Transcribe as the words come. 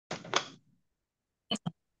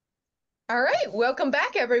All right, welcome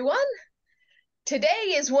back, everyone.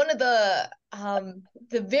 Today is one of the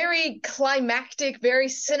very climactic, very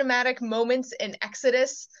cinematic moments in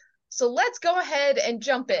Exodus. So let's go ahead and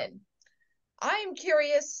jump in. I'm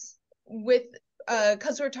curious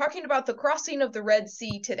because we're talking about the crossing of the Red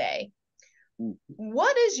Sea today.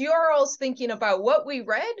 What is your all's thinking about what we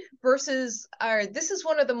read versus this is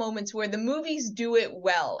one of the moments where the movies do it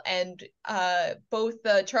well, and both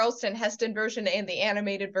the Charleston Heston version and the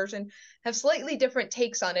animated version have slightly different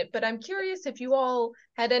takes on it, but I'm curious if you all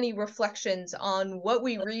had any reflections on what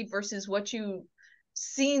we read versus what you've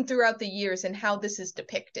seen throughout the years and how this is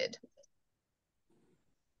depicted.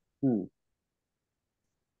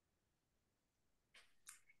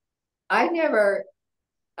 I never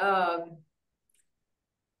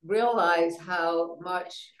realized how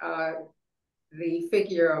much the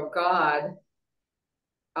figure of God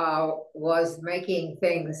was making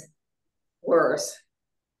things worse.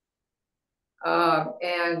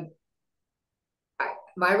 And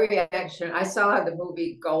my reaction, I saw the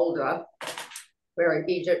movie Golda, where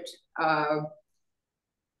Egypt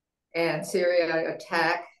and Syria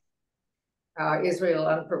attack Israel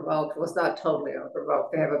unprovoked. Was not totally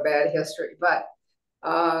unprovoked. They have a bad history, but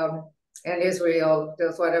and Israel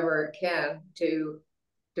does whatever it can to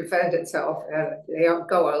defend itself, and they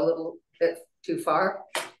go a little bit too far,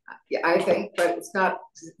 I think, but it's not,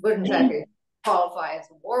 wouldn't exactly qualify as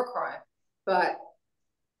a war crime. But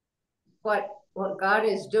what God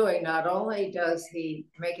is doing, not only does he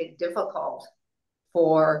make it difficult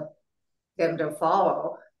for them to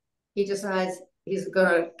follow, he decides he's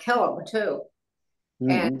going to kill them too,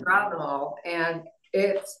 and drown them all. And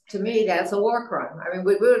it's, to me, that's a war crime. I mean,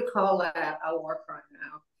 we would call that a war crime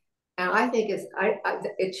now. And I think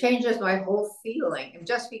it changes my whole feeling. And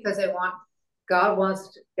just because God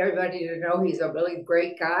wants everybody to know he's a really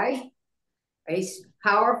great guy, he's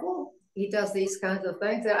powerful, he does these kinds of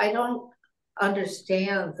things, and I don't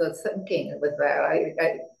understand the thinking with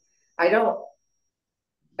that. I don't.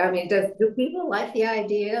 I mean, do people like the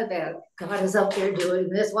idea that God is up there doing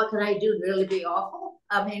this? What can I do to really be awful?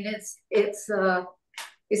 I mean, is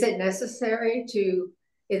it necessary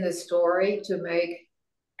in the story to make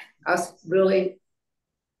us really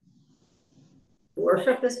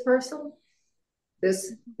worship this person,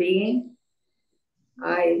 this being?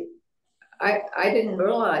 I didn't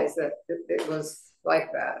realize that it was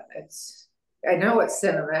like that. I know it's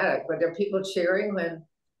cinematic, but are people cheering when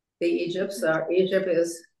the Egyptians are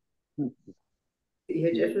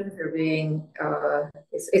being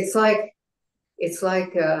it's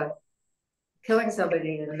like killing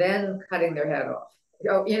somebody and then cutting their head off.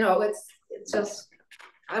 It's just,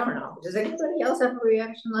 I don't know. Does anybody else have a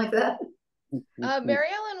reaction like that? Mary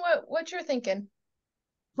Ellen, what you're thinking?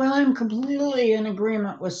 Well, I'm completely in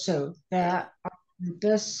agreement with Sue that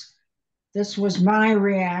this was my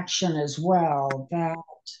reaction as well, that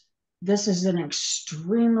this is an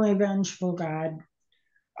extremely vengeful God,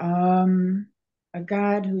 a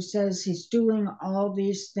God who says he's doing all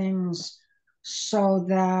these things so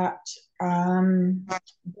that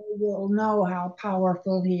they will know how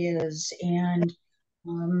powerful he is. And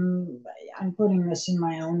I'm putting this in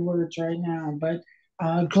my own words right now, but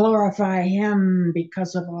glorify him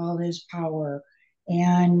because of all his power.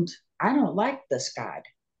 And I don't like this God.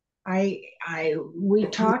 We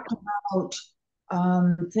talked about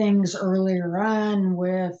things earlier on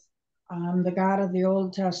with the God of the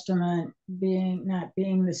Old Testament not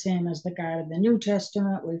being the same as the God of the New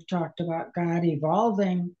Testament. We've talked about God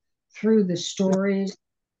evolving through the stories,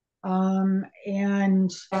 and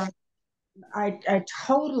I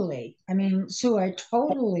totally, I mean, Sue, I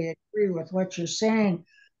totally agree with what you're saying,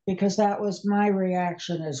 because that was my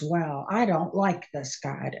reaction as well. I don't like this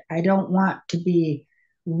God. I don't want to be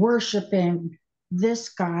worshiping this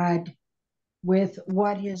God with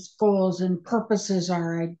what his goals and purposes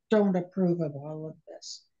are. I don't approve of all of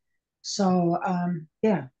this. So,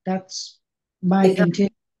 yeah, that's my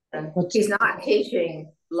continuation. He's not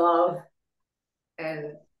teaching love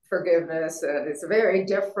and forgiveness, and it's a very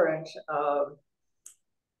different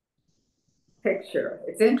picture.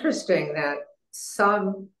 It's interesting that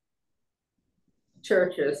some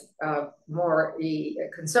churches, more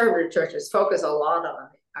conservative churches, focus a lot on,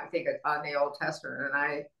 I think, on the Old Testament. And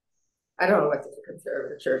I don't know what the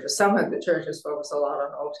conservative churches. Some of the churches focus a lot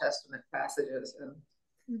on Old Testament passages.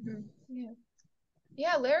 And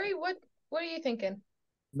yeah, Larry, what are you thinking?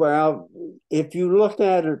 Well, if you look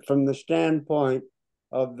at it from the standpoint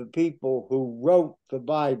of the people who wrote the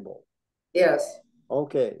Bible, yes,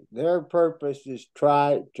 okay, their purpose is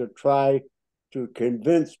try to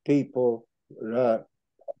convince people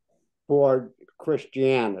toward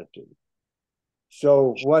Christianity.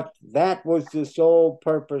 So that was the sole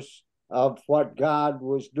purpose of what God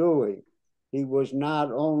was doing. He was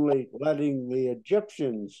not only letting the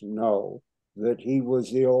Egyptians know that he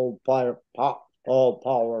was the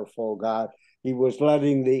all-powerful God, he was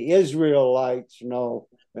letting the Israelites know,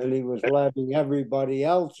 and he was letting everybody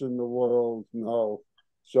else in the world know.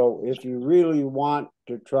 So if you really want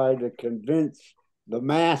to try to convince the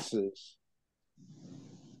masses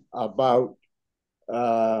about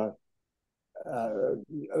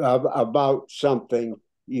something,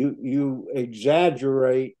 you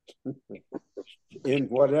exaggerate in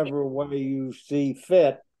whatever way you see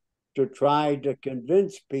fit to try to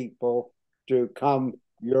convince people to come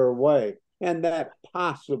your way, and that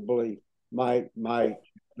possibly might have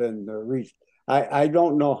been the reason. I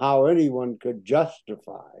don't know how anyone could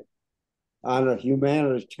justify on a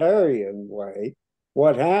humanitarian way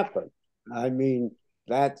what happened. I mean,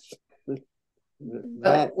 that's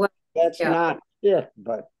But yeah, not it,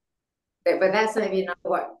 but that's maybe not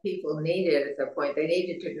what people needed at the point. They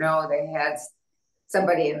needed to know they had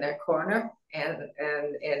somebody in their corner and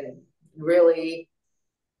really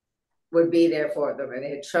would be there for them, and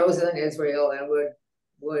had chosen Israel and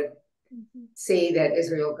would see that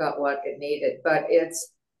Israel got what it needed. But it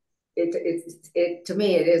to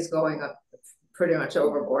me, it is going up pretty much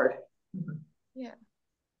overboard. Yeah.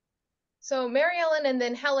 So Mary Ellen and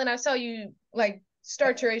then Helen, I saw you like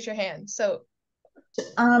start to raise your hand. So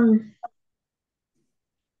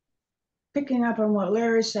picking up on what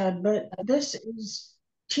Larry said, but this is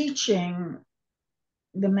teaching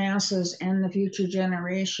the masses and the future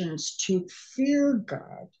generations to fear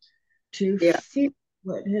God, to fear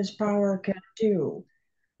what his power can do.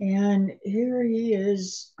 And here he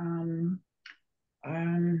is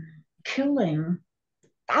killing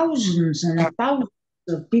thousands and thousands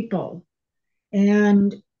of people.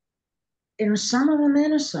 And some of them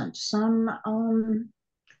innocent, some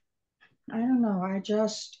I don't know.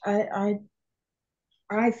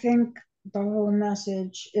 I think the whole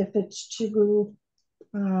message, if it's to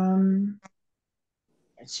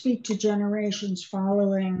speak to generations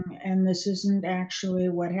following, and this isn't actually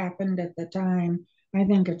what happened at the time, I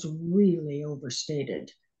think it's really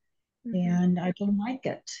overstated. And I don't like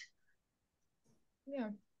it.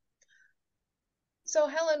 Yeah. So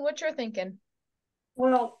Helen, what you're thinking?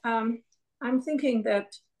 Well, I'm thinking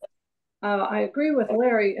that I agree with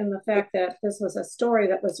Larry in the fact that this was a story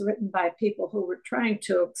that was written by people who were trying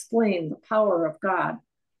to explain the power of God.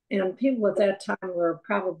 And people at that time were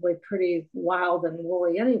probably pretty wild and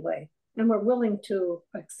woolly anyway, and were willing to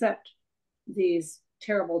accept these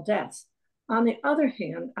terrible deaths. On the other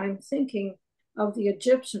hand, I'm thinking of the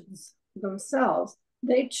Egyptians themselves.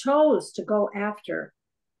 They chose to go after,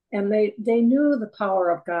 and they knew the power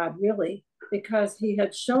of God, really, because he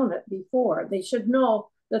had shown it before. They should know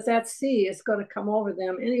that sea is going to come over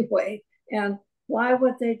them anyway. And why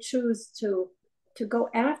would they choose to go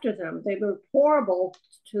after them? They were horrible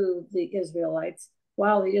to the Israelites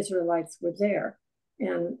while the Israelites were there.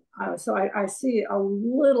 And so I see a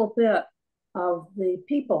little bit of the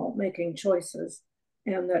people making choices,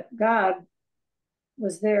 and that God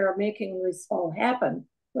was there making this all happen.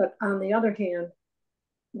 But on the other hand,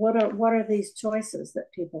 what are these choices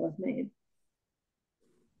that people have made?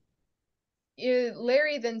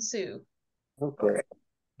 Larry, then Sue. Okay.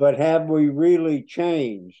 But have we really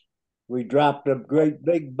changed? We dropped a great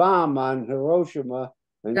big bomb on Hiroshima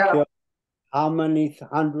and killed how many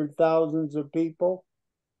hundred thousands of people?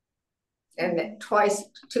 And twice,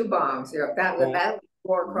 2 bombs. That was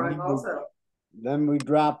war crime also. Then we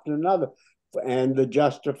dropped another. And the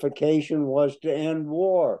justification was to end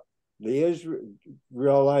war. The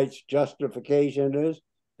Israelites' justification is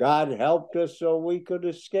God helped us so we could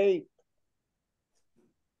escape.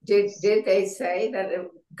 Did they say that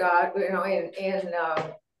God,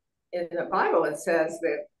 in the Bible it says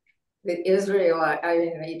that the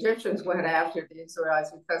Egyptians went after the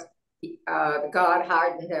Israelites because God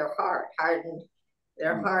hardened their heart,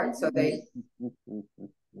 so they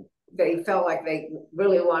felt like they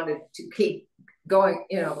really wanted to keep going,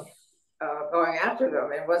 going after them.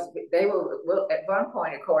 And they were at one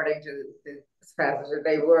point, according to this passage,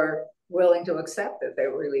 they were willing to accept that they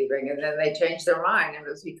were leaving, and then they changed their mind. And it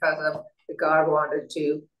was because of God wanted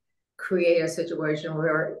to create a situation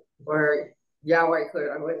where Yahweh could.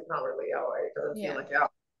 It's not really Yahweh. It doesn't feel like Yahweh.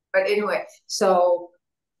 But anyway, so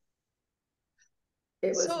it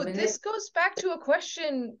was. So this goes back to a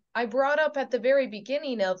question I brought up at the very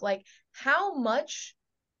beginning of like, how much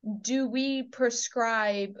do we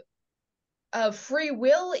prescribe free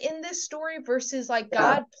will in this story versus like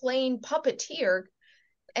God playing puppeteer?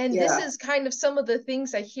 And this is kind of some of the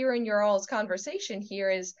things I hear in your all's conversation here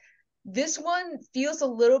is This one feels a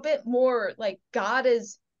little bit more like God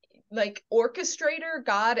as like orchestrator,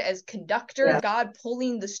 God as conductor, Yeah. God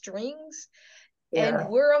pulling the strings. Yeah. And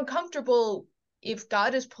we're uncomfortable if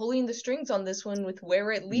God is pulling the strings on this one with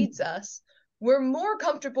where it leads us. We're more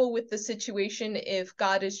comfortable with the situation if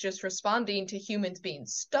God is just responding to humans being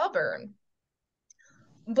stubborn.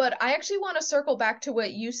 But I actually want to circle back to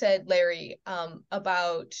what you said, Larry,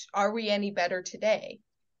 about are we any better today?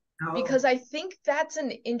 Oh. Because I think that's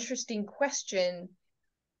an interesting question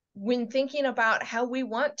when thinking about how we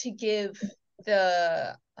want to give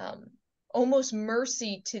the almost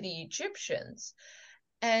mercy to the Egyptians.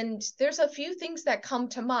 And there's a few things that come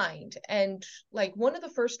to mind. And like one of the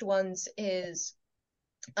first ones is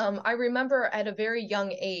I remember at a very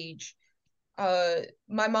young age,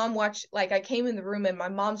 my mom watched, like I came in the room and my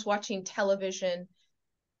mom's watching television,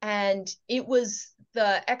 and it was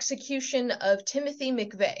the execution of Timothy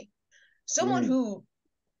McVeigh, someone who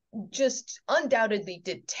just undoubtedly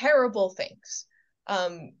did terrible things.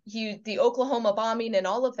 The Oklahoma bombing and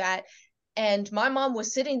all of that. And my mom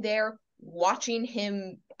was sitting there watching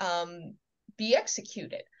him be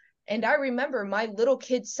executed. And I remember my little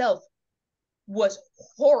kid self was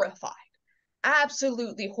horrified,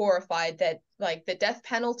 absolutely horrified that like the death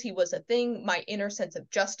penalty was a thing. My inner sense of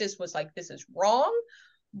justice was like, this is wrong.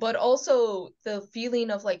 But also the feeling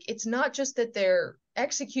of like, it's not just that they're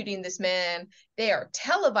executing this man, they are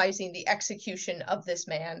televising the execution of this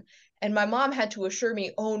man. And my mom had to assure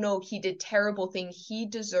me, oh no, he did terrible thing. He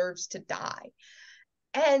deserves to die.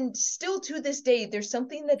 And still to this day, there's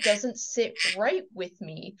something that doesn't sit right with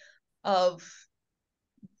me of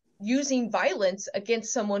using violence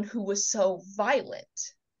against someone who was so violent.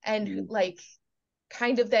 And like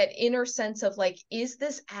kind of that inner sense of like, is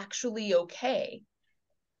this actually okay?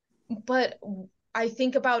 But I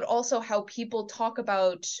think about also how people talk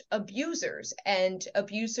about abusers and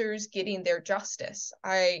abusers getting their justice.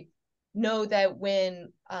 I know that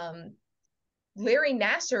when Larry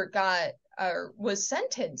Nassar got or was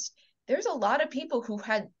sentenced, there's a lot of people who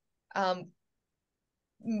had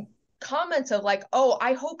comments of like, oh,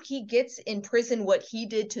 I hope he gets in prison what he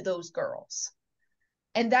did to those girls.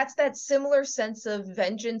 And that's that similar sense of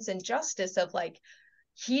vengeance and justice of like,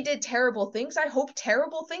 he did terrible things. I hope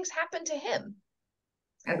terrible things happen to him.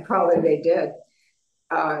 And probably they did,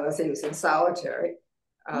 unless he was in solitary.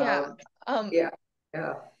 Yeah.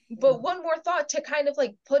 Yeah. But one more thought to kind of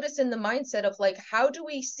like put us in the mindset of like, how do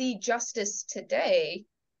we see justice today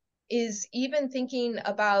is even thinking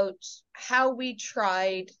about how we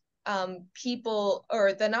tried people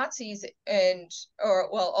or the Nazis or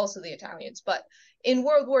also the Italians, but in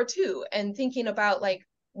World War II, and thinking about like,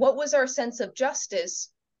 what was our sense of justice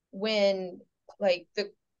when like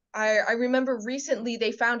I remember recently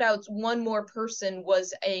they found out one more person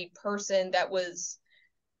was a person that was,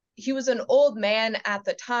 he was an old man at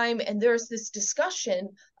the time, and there's this discussion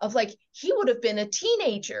of like, he would have been a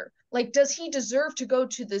teenager, like does he deserve to go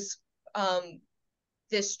to this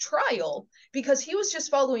trial because he was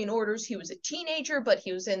just following orders. He was a teenager, but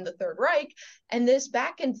he was in the Third Reich. And this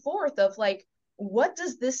back and forth of like, what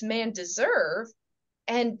does this man deserve?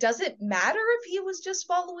 And does it matter if he was just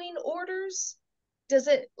following orders? Does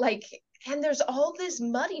it like, and there's all this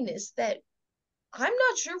muddiness that I'm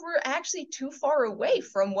not sure we're actually too far away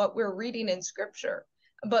from what we're reading in scripture.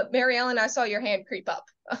 But Mary Ellen, I saw your hand creep up.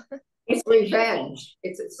 It's revenge.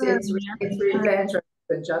 It's revenge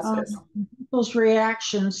than justice. People's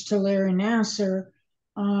reactions to Larry Nassar,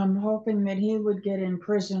 hoping that he would get in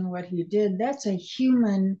prison what he did, that's a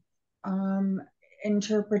human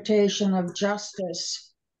interpretation of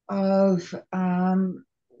justice, of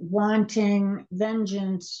wanting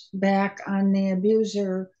vengeance back on the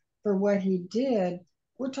abuser for what he did.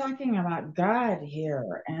 We're talking about God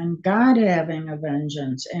here, and God having a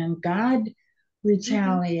vengeance, and God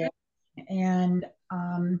retaliating. And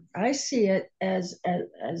I see it as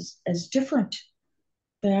different.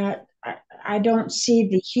 That I don't see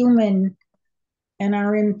the human and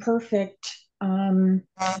our imperfect. I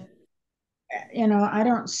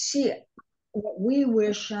don't see what we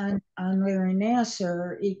wish on Larry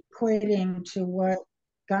Nassar equating to what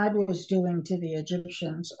God was doing to the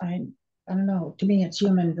Egyptians. I don't know. To me, it's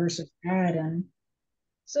human versus God. And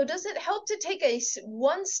so, does it help to take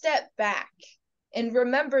one step back and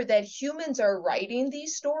remember that humans are writing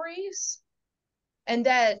these stories, and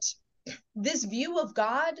that this view of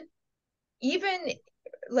God, even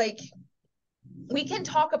like, we can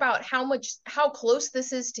talk about how close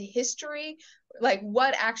this is to history, like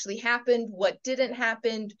what actually happened, what didn't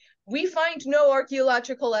happen. We find no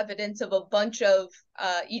archaeological evidence of a bunch of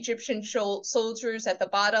Egyptian soldiers at the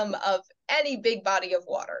bottom of any big body of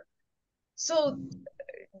water. So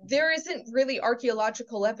there isn't really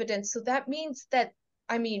archaeological evidence. So that means that,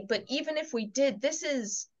 I mean, but even if we did, this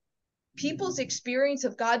is people's experience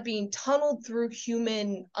of God being tunneled through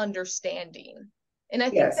human understanding. And I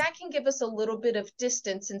think Yes. that can give us a little bit of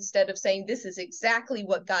distance instead of saying this is exactly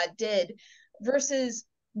what God did versus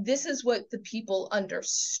this is what the people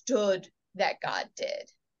understood that God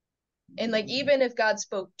did. And like, even if God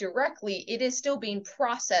spoke directly, it is still being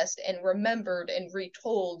processed and remembered and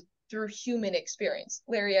retold through human experience.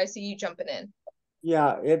 Larry, I see you jumping in.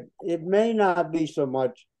 Yeah, it may not be so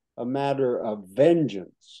much a matter of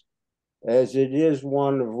vengeance as it is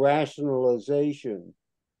one of rationalization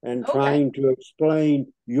and Okay. trying to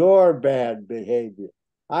explain your bad behavior.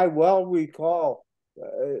 I well recall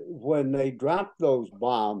when they dropped those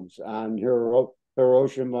bombs on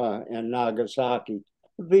Hiroshima and Nagasaki,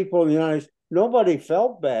 the people in the United States, nobody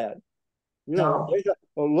felt bad. You know, No. they thought,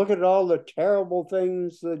 well, look at all the terrible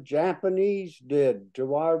things the Japanese did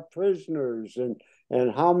to our prisoners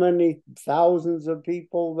and how many thousands of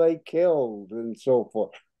people they killed and so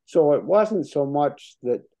forth. So it wasn't so much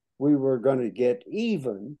that we were going to get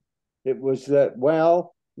even. It was that,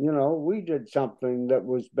 well, you know, we did something that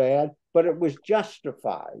was bad, but it was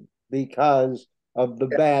justified because of the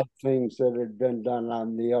bad things that had been done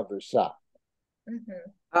on the other side.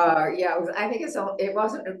 Yeah, I think it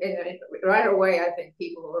wasn't right away. I think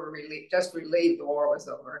people were just relieved the war was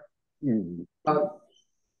over.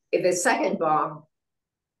 The second bomb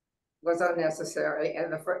was unnecessary,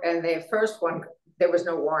 and the first one there was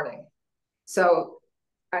no warning. So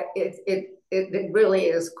it really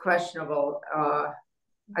is questionable.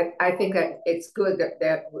 I think that it's good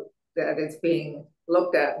that it's being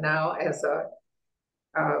looked at now as a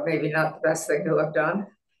maybe not the best thing to have done.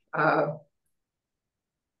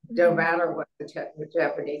 No matter what the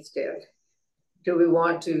Japanese did. Do we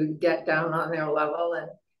want to get down on their level?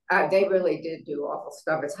 And they really did do awful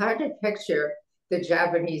stuff. It's hard to picture the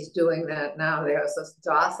Japanese doing that now. They're such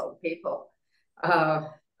docile people. Mary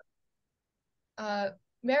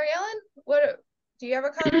Ellen, what do you have a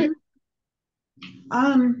comment?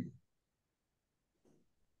 I'm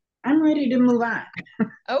ready to move on.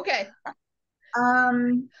 Okay.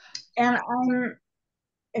 And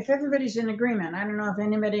if everybody's in agreement, I don't know if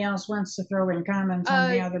anybody else wants to throw in comments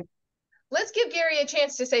on the other. Let's give Gary a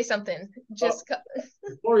chance to say something. Just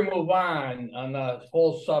before we move on the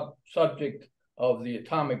whole subject of the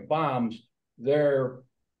atomic bombs, there's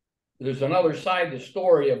another side of the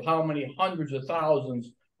story of how many hundreds of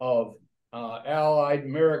thousands of Allied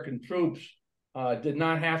American troops did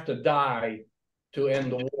not have to die to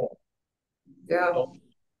end the war. Yeah. So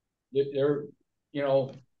you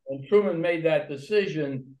know, when Truman made that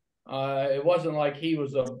decision, it wasn't like he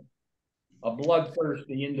was a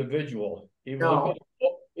bloodthirsty individual. He was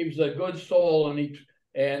a good soul, and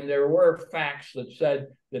there were facts that said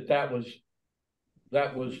that was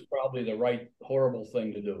probably the right horrible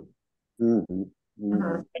thing to do.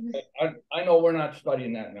 I know we're not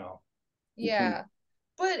studying that now. Yeah,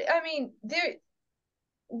 but I mean,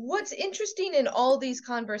 what's interesting in all these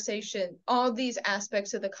conversations, all these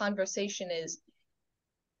aspects of the conversation is,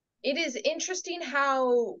 it is interesting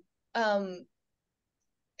how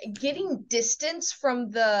getting distance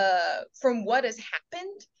from what has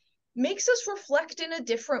happened makes us reflect in a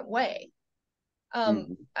different way.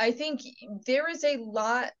 I think there is a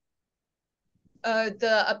lot,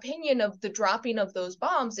 the opinion of the dropping of those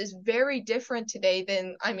bombs is very different today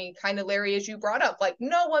than, I mean, kind of Larry, as you brought up, like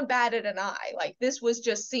no one batted an eye. Like this was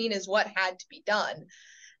just seen as what had to be done.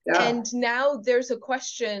 Yeah. And now there's a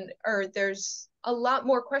question, or there's a lot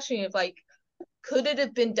more questioning of like, could it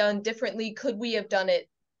have been done differently? Could we have done it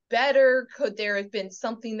better? Could there have been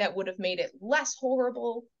something that would have made it less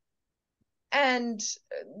horrible? And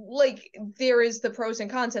like, there is the pros and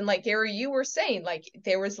cons. And like, Gary, you were saying, like,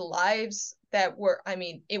 there was lives that were, I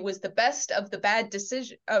mean, it was the best of the bad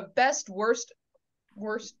decision, best, worst,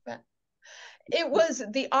 bad. It was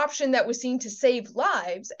the option that was seen to save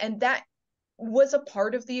lives. And that was a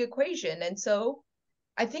part of the equation. And so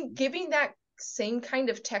I think giving that same kind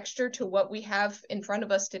of texture to what we have in front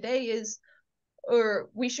of us today is, or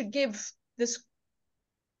we should give that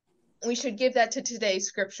to today's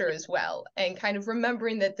scripture as well, and kind of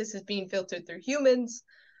remembering that this is being filtered through humans,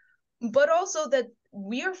 but also that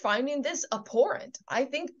we are finding this abhorrent. I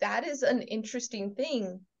think that is an interesting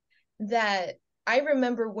thing, that I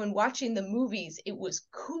remember when watching the movies, it was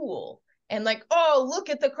cool and like, oh, look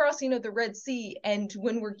at the crossing of the Red Sea. And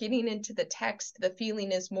when we're getting into the text, the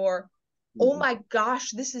feeling is more, oh my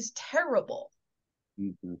gosh, this is terrible.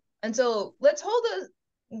 And so let's hold it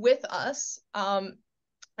with us, and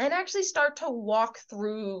actually start to walk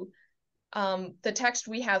through the text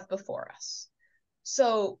we have before us.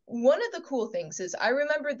 So one of the cool things is I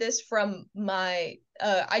remember this from my,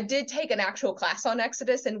 I did take an actual class on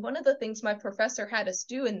Exodus, and one of the things my professor had us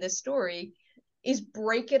do in this story is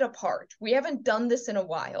break it apart. We haven't done this in a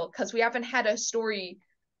while because we haven't had a story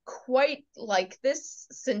quite like this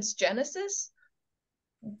since Genesis,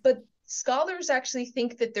 but scholars actually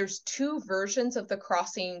think that there's two versions of the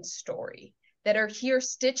crossing story that are here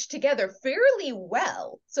stitched together fairly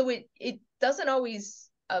well. So it doesn't always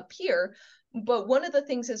appear, but one of the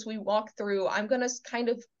things as we walk through, I'm going to kind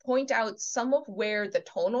of point out some of where the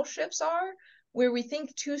tonal shifts are, where we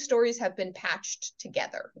think two stories have been patched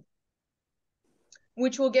together,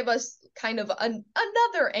 which will give us kind of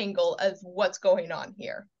another angle of what's going on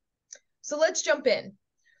here. So let's jump in.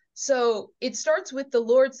 So it starts with the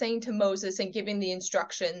Lord saying to Moses and giving the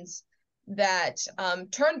instructions that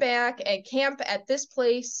turn back and camp at this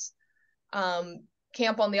place,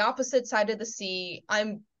 camp on the opposite side of the sea.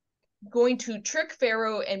 I'm going to trick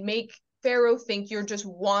Pharaoh and make Pharaoh think you're just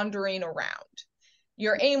wandering around.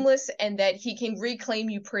 You're aimless and that he can reclaim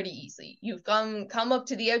you pretty easily. You've come up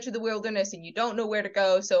to the edge of the wilderness and you don't know where to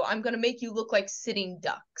go, so I'm going to make you look like sitting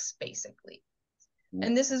ducks, basically.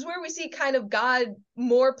 And this is where we see kind of God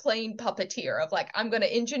more playing puppeteer of like, I'm going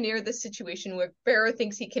to engineer the situation where Pharaoh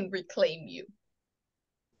thinks he can reclaim you.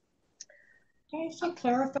 Can I ask a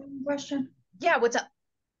clarifying question? Yeah, what's up?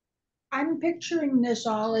 I'm picturing this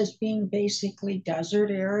all as being basically desert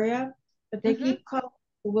area, but they keep calling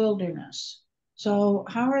it wilderness. So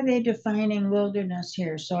how are they defining wilderness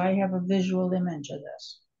here? So I have a visual image of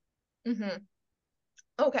this.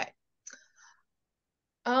 Okay.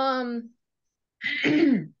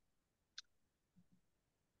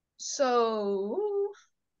 So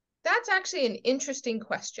that's actually an interesting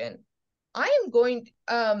question. I'm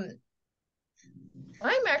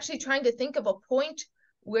actually trying to think of a point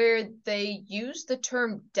where they use the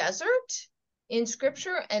term desert in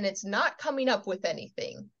scripture and it's not coming up with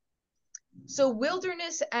anything. So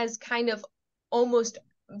wilderness as kind of almost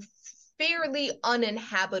fairly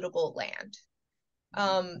uninhabitable land.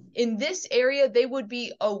 In this area, they would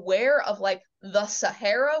be aware of like the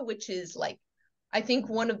Sahara, which is like, I think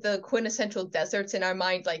one of the quintessential deserts in our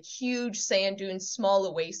mind, like huge sand dunes, small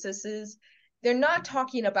oases. They're not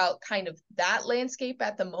talking about kind of that landscape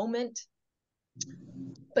at the moment,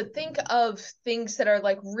 but think of things that are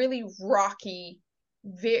like really rocky,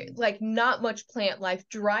 like not much plant life,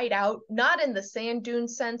 dried out, not in the sand dune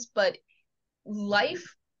sense, but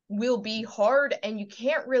life will be hard and you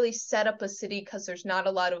can't really set up a city because there's not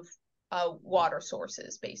a lot of water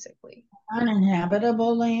sources, basically.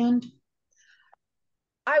 Uninhabitable land?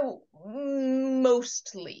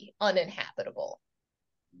 Mostly uninhabitable.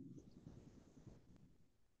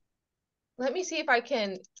 Let me see if I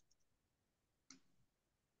can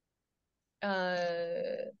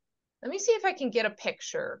get a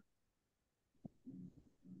picture.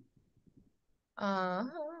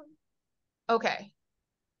 Okay.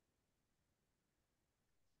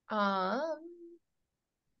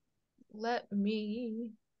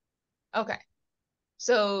 Okay.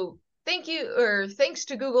 So thanks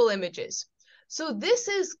to Google Images. So this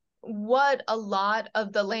is what a lot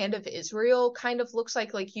of the land of Israel kind of looks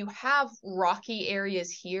like. Like you have rocky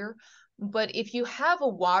areas here, but if you have a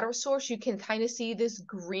water source, you can kind of see this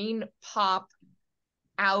green pop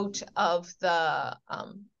out of the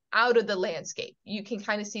landscape. You can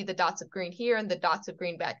kind of see the dots of green here and the dots of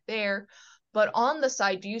green back there. But on the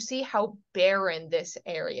side, do you see how barren this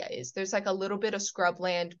area is? There's like a little bit of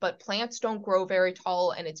scrubland, but plants don't grow very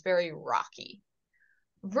tall and it's very rocky.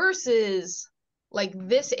 Versus like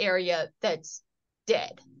this area that's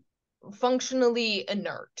dead, functionally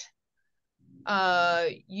inert.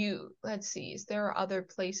 Let's see, is there other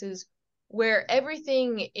places where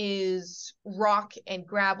everything is rock and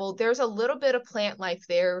gravel? There's a little bit of plant life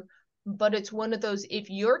there, but it's one of those, if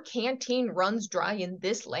your canteen runs dry in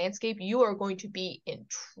this landscape, you are going to be in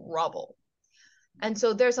trouble. And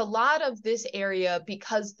so there's a lot of this area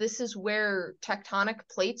because this is where tectonic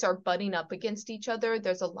plates are butting up against each other.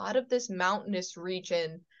 There's a lot of this mountainous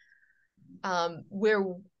region where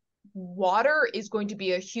water is going to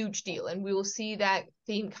be a huge deal, and we will see that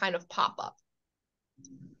theme kind of pop up.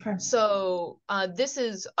 Okay. So this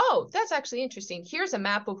is, that's actually interesting. Here's a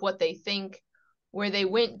map of what they think, where they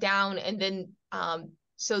went down, and then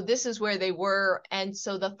so this is where they were, and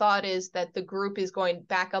so the thought is that the group is going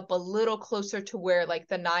back up a little closer to where like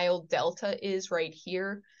the Nile Delta is right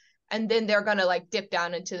here, and then they're gonna like dip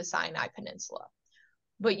down into the Sinai Peninsula.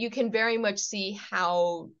 But you can very much see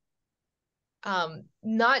how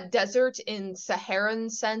not desert in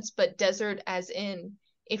Saharan sense, but desert as in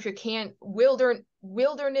if you can't,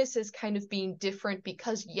 wilderness is kind of being different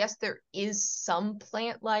because yes, there is some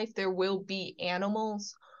plant life, there will be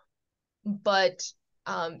animals, but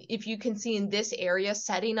if you can see in this area,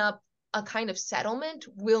 setting up a kind of settlement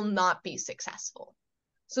will not be successful.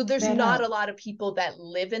 So there's not a lot of people that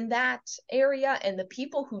live in that area, and the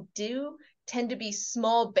people who do tend to be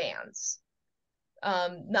small bands.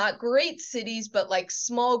 Not great cities, but like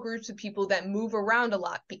small groups of people that move around a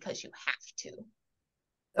lot because you have to.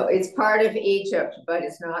 So it's part of Egypt, but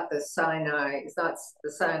it's not the Sinai. It's not the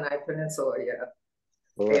Sinai Peninsula yet.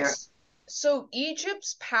 Yeah. So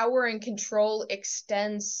Egypt's power and control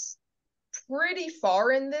extends pretty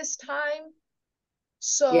far in this time.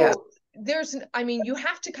 So you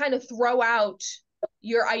have to kind of throw out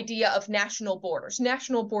your idea of national borders.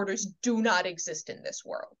 National borders do not exist in this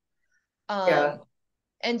world.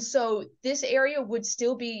 And so this area would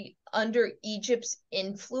still be under Egypt's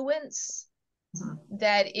influence.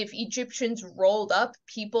 That if Egyptians rolled up,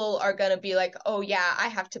 people are going to be like, oh yeah, I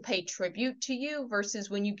have to pay tribute to you, versus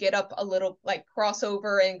when you get up a little, like cross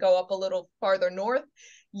over and go up a little farther north,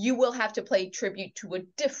 you will have to pay tribute to a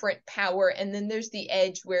different power. And then there's the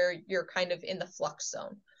edge where you're kind of in the flux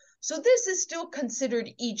zone. So this is still considered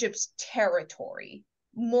Egypt's territory,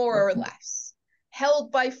 more or less,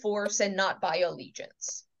 held by force and not by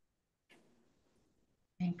allegiance.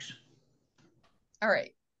 Thanks. All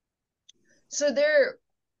right. So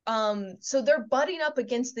they're butting up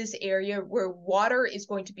against this area where water is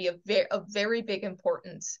going to be a very big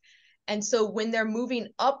importance. And so when they're moving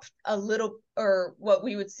up a little, or what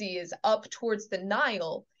we would see is up towards the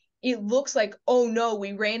Nile, it looks like, oh no,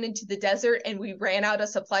 we ran into the desert and we ran out of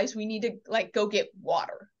supplies. We need to like go get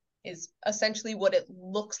water, is essentially what it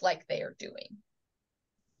looks like they are doing.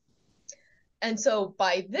 And so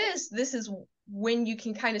by this is when you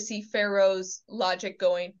can kind of see Pharaoh's logic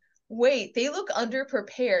going, wait, they look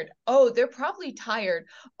underprepared. Oh, they're probably tired.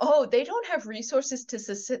 Oh, they don't have resources to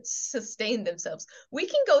sustain themselves. We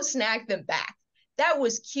can go snag them back. That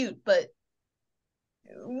was cute, but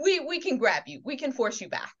we can grab you. We can force you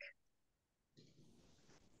back.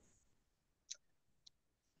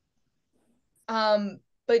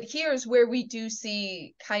 But here's where we do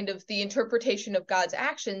see kind of the interpretation of God's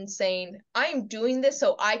actions, saying, I'm doing this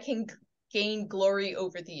so I can gain glory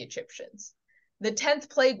over the Egyptians. The 10th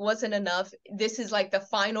plague wasn't enough. This is like the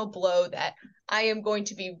final blow that I'm going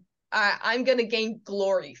to gain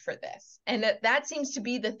glory for this. And that seems to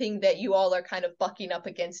be the thing that you all are kind of bucking up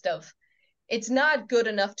against of, it's not good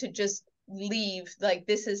enough to just leave, like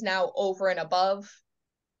this is now over and above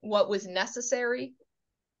what was necessary.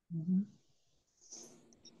 Mm-hmm.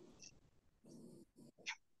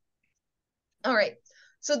 All right.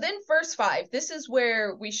 So then verse 5, this is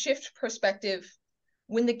where we shift perspective.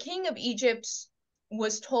 When the king of Egypt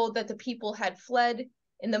was told that the people had fled,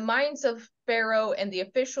 in the minds of Pharaoh and the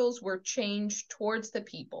officials were changed towards the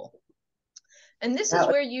people. And this is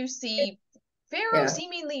where you see Pharaoh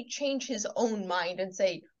seemingly change his own mind and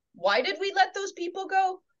say, why did we let those people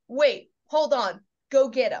go? Wait, hold on, go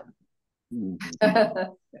get them.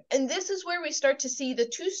 And this is where we start to see the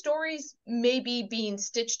two stories maybe being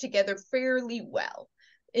stitched together fairly well.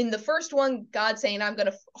 In the first one, God saying, I'm going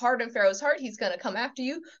to harden Pharaoh's heart. He's going to come after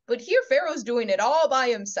you. But here, Pharaoh's doing it all by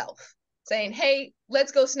himself, saying, hey,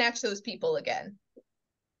 let's go snatch those people again.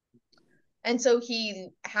 And so he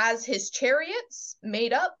has his chariots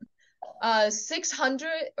made up, 600,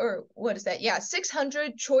 or what is that? Yeah,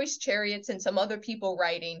 600 choice chariots and some other people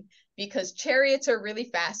riding, because chariots are really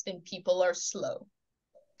fast and people are slow.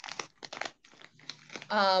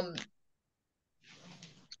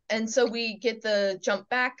 And so we get the jump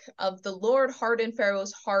back of the Lord hardened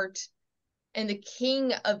Pharaoh's heart, and the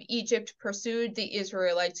king of Egypt pursued the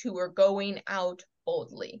Israelites who were going out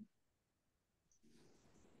boldly.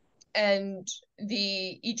 And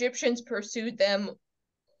the Egyptians pursued them.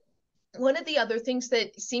 One of the other things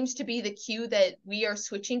that seems to be the cue that we are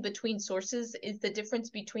switching between sources is the difference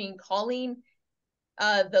between calling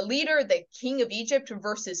the leader the king of Egypt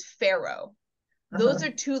versus Pharaoh. Those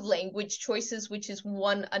are two language choices, which is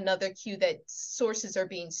another cue that sources are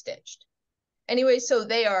being stitched. Anyway, so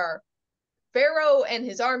Pharaoh and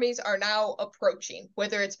his armies are now approaching,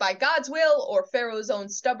 whether it's by God's will or Pharaoh's own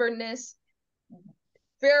stubbornness.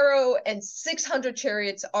 Pharaoh and 600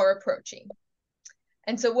 chariots are approaching.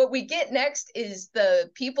 And so what we get next is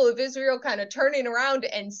the people of Israel kind of turning around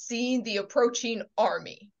and seeing the approaching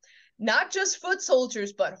army. Not just foot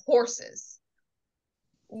soldiers, but horses.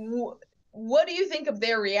 What do you think of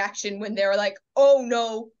their reaction when they're like, oh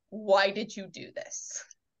no, why did you do this?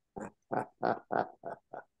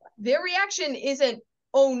 Their reaction isn't,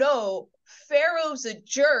 oh no, Pharaoh's a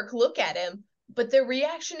jerk, look at him. but their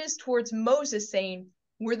reaction is towards Moses saying,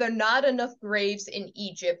 were there not enough graves in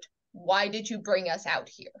Egypt? Why did you bring us out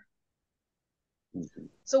here?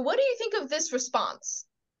 So what do you think of this response?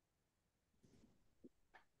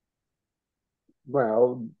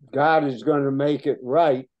 Well, God is going to make it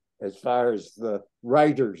right as far as the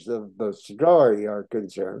writers of the story are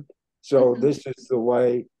concerned. So this is the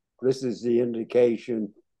way, this is the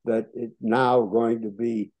indication that it's now going to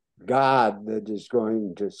be God that is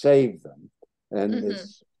going to save them. And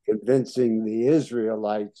it's convincing the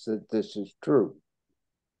Israelites that this is true.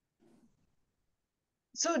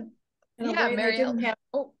 So, yeah, Mary Ellen.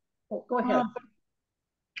 Go ahead.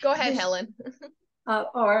 Go ahead, Helen.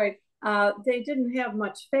 All right. They didn't have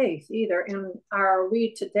much faith either. And are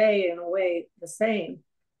we today, in a way, the same?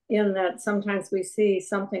 In that sometimes we see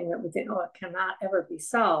something that we think, oh, it cannot ever be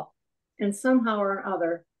solved. And somehow or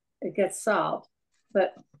other, it gets solved.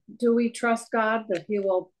 But do we trust God that He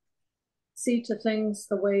will see to things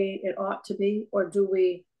the way it ought to be? Or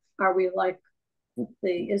are we like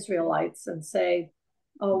the Israelites and say,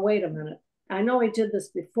 oh, wait a minute. I know He did this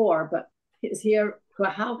before, but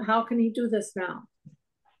how can He do this now?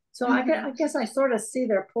 So I guess I sort of see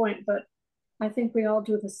their point, but I think we all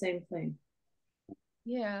do the same thing.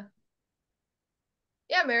 Yeah.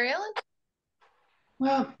 Yeah, Mary Ellen?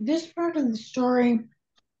 Well, this part of the story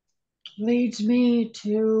leads me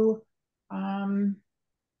to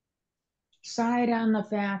side on the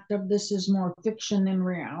fact of this is more fiction than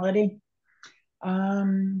reality.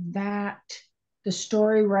 That the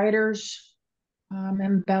story writers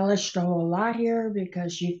embellished a whole lot here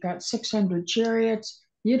because you've got 600 chariots.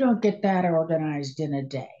 You don't get that organized in a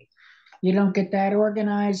day. You don't get that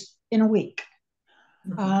organized in a week.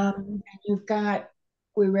 You've got,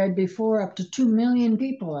 we read before, up to 2 million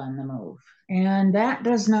people on the move. And that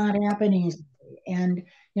does not happen easily. And,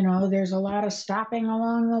 you know, there's a lot of stopping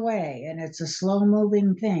along the way, and it's a slow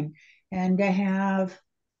moving thing. And to have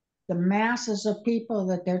the masses of people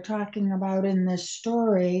that they're talking about in this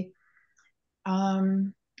story,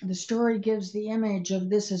 the story gives the image of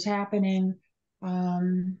this is happening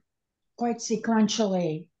quite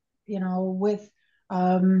sequentially, you know, with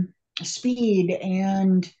speed,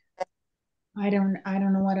 and I don't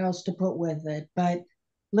know what else to put with it, but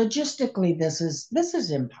logistically this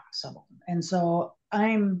is impossible. And so I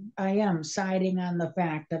am siding on the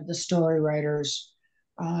fact that the story writers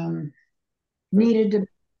needed to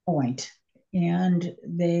point, and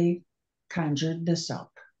they conjured this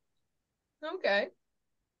up. Okay.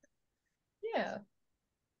 Yeah.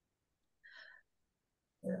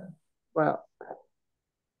 Well,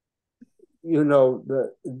 you know,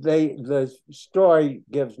 the story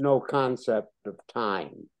gives no concept of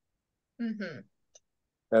time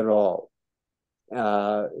at all.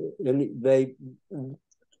 And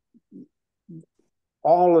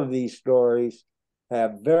all of these stories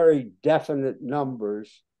have very definite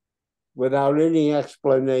numbers without any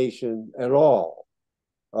explanation at all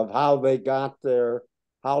of how they got there,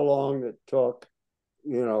 how long it took,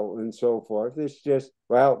 you know, and so forth. It's just,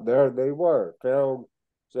 well, there they were. Pharaoh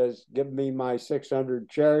says, give me my 600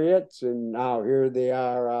 chariots, and now here they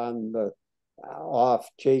are on the off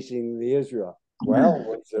chasing the Israel. Well,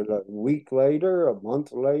 was it a week later, a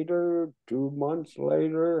month later, 2 months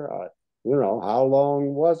later? You know, how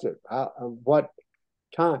long was it? What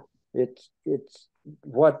time? It's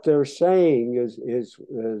what they're saying is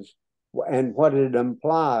and what it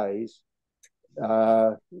implies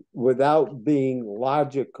without being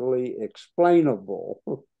logically explainable.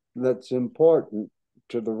 That's important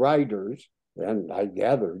to the writers, and I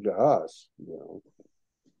gather to us, you know.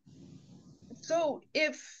 So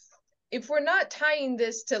if we're not tying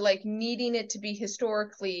this to like needing it to be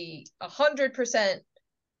historically 100%,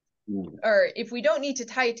 or if we don't need to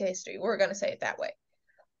tie it to history, we're going to say it that way.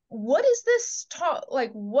 What is this talk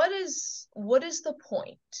like? What is the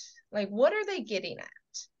point? Like, what are they getting at?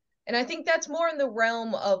 And I think that's more in the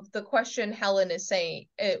realm of the question Helen is saying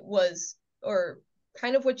it was, or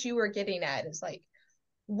kind of what you were getting at is like,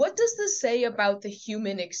 what does this say about the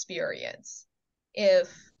human experience? If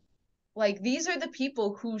like these are the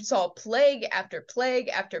people who saw plague after plague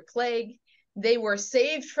after plague, they were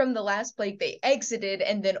saved from the last plague, they exited,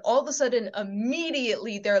 and then all of a sudden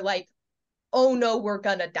immediately they're like, oh no, we're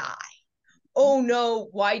gonna die. Oh no,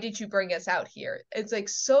 why did you bring us out here? It's like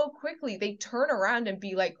so quickly they turn around and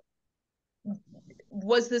be like,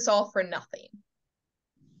 was this all for nothing?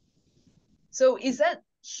 So is that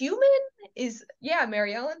human? Yeah,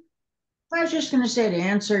 Mary Ellen? I was just going to say, to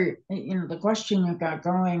answer, you know, the question you got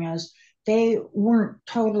going, is they weren't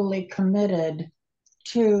totally committed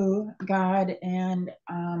to God and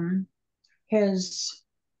his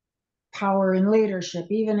power and leadership,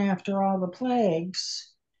 even after all the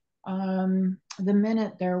plagues. The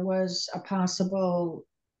minute there was a possible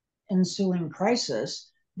ensuing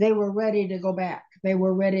crisis, they were ready to go back. They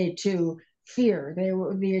were ready to fear. They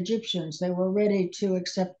were the Egyptians. They were ready to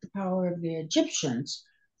accept the power of the Egyptians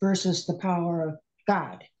versus the power of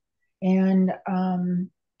God. And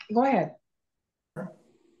go ahead.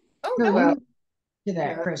 Oh, No, no. To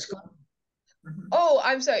that, Chris. Oh,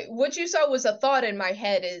 I'm sorry. What you saw was a thought in my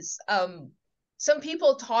head is some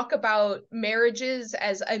people talk about marriages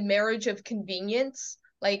as a marriage of convenience.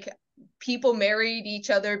 Like people married each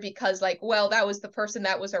other because like, well, that was the person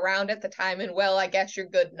that was around at the time and well, I guess you're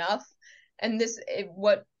good enough. And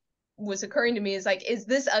what was occurring to me is like, is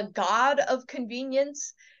this a God of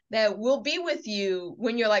convenience that will be with you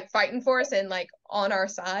when you're like fighting for us and like on our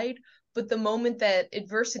side? But the moment that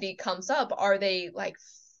adversity comes up, are they like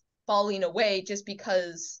falling away just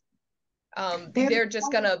because they're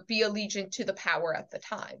just gonna be allegiant to the power at the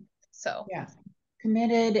time? So yeah,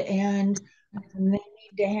 committed, and they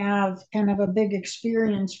need to have kind of a big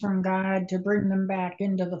experience from God to bring them back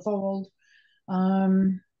into the fold.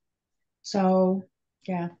 So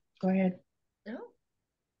yeah, go ahead. no.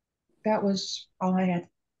 That was all I had.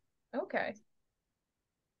 Okay.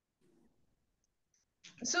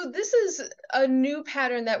 So this is a new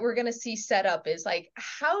pattern that we're going to see set up is like,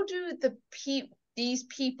 how do these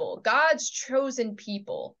people, God's chosen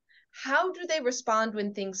people, how do they respond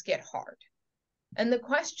when things get hard? And the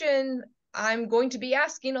question I'm going to be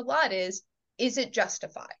asking a lot is it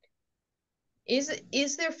justified?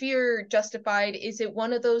 Is their fear justified? Is it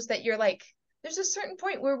one of those that you're like, there's a certain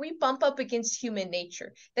point where we bump up against human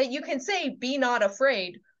nature that you can say, be not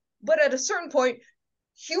afraid, but at a certain point,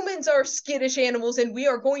 humans are skittish animals and we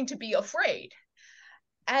are going to be afraid.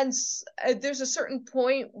 And there's a certain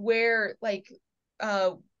point where like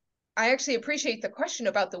I actually appreciate the question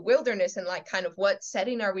about the wilderness and like kind of what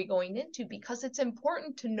setting are we going into, because it's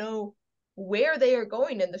important to know where they are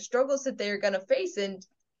going and the struggles that they're going to face, and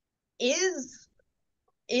is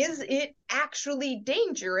it actually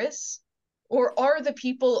dangerous, or are the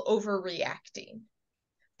people overreacting?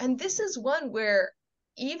 And this is one where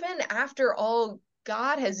even after all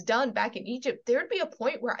God has done back in Egypt, there'd be a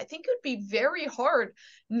point where I think it would be very hard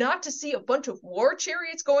not to see a bunch of war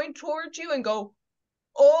chariots going towards you and go,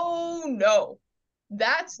 oh no,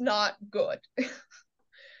 that's not good.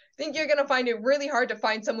 I think you're going to find it really hard to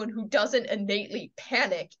find someone who doesn't innately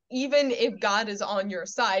panic, even if God is on your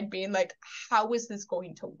side, being like, how is this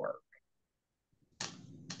going to work?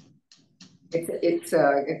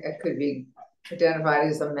 It could be identified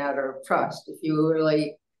as a matter of trust. If you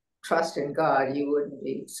really trust in God, you wouldn't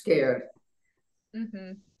be scared.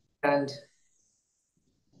 Mm-hmm. And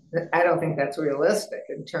I don't think that's realistic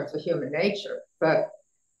in terms of human nature, but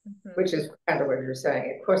which is kind of what you're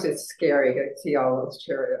saying. Of course, it's scary to see all those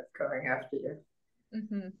chariots coming after you.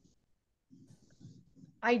 Mm-hmm.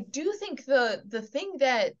 I do think the thing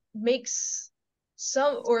that makes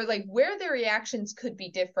some, or like where their reactions could be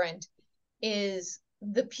different, is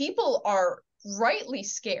the people are rightly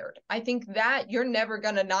scared. I think that you're never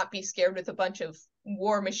gonna not be scared with a bunch of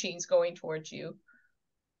war machines going towards you.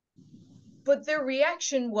 But their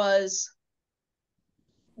reaction was,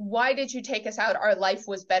 why did you take us out? Our life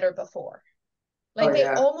was better before. Like they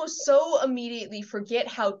almost so immediately forget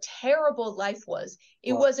how terrible life was.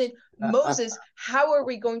 It wasn't, Moses, how are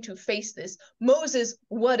we going to face this? Moses,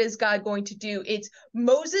 what is God going to do? It's,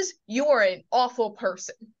 Moses, you are an awful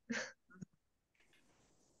person.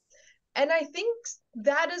 And I think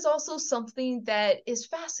that is also something that is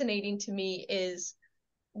fascinating to me, is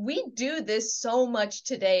we do this so much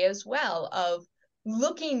today as well, of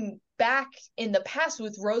looking back in the past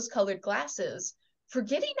with rose-colored glasses,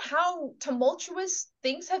 forgetting how tumultuous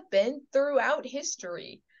things have been throughout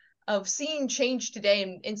history, of seeing change today,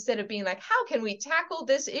 and instead of being like, how can we tackle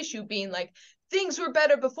this issue, being like, things were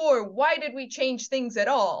better before, why did we change things at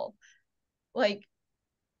all? Like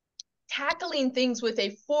tackling things with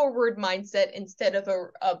a forward mindset instead of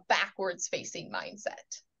a backwards facing mindset.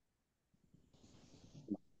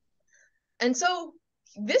 And so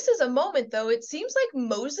this is a moment, though, it seems like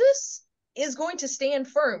Moses is going to stand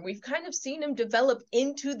firm. We've kind of seen him develop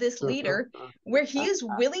into this leader where he is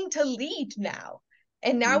willing to lead now.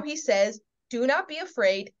 And now he says, do not be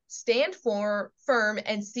afraid, stand firm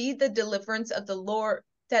and see the deliverance of the Lord,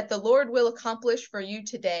 that the Lord will accomplish for you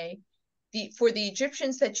today. For the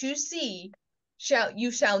Egyptians that you see,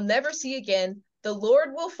 you shall never see again. The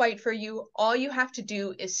Lord will fight for you. All you have to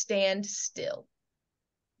do is stand still.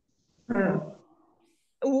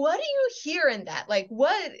 What do you hear in that? Like,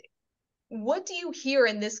 what do you hear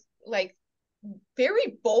in this, like,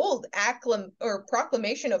 very bold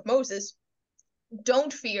proclamation of Moses.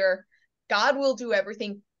 Don't fear, God will do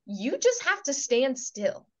everything. You just have to stand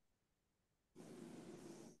still.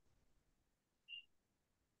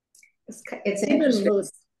 It's He didn't interesting.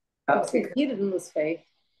 lose. He didn't lose faith.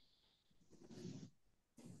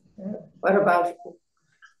 What about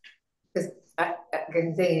I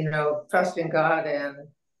can say, trusting God and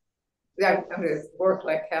I mean, work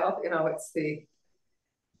like hell, it's the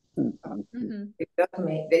it doesn't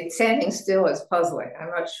mean standing still is puzzling. I'm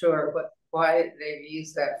not sure why they've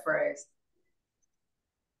used that phrase.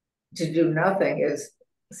 To do nothing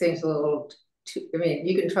seems a little too, I mean,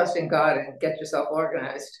 you can trust in God and get yourself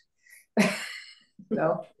organized.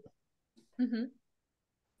 No?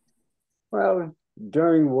 Well,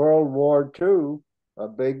 during World War II, a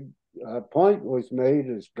big point was made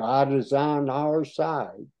is God is on our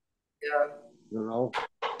side. Yeah.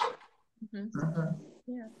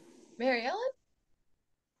 Yeah. Mary Ellen?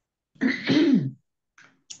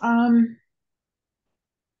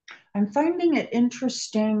 I'm finding it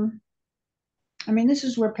interesting. I mean, this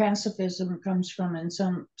is where pacifism comes from in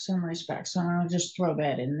some respects, so I'll just throw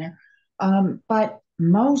that in there. But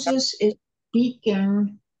Moses is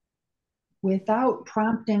speaking without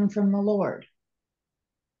prompting from the Lord.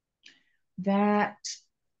 That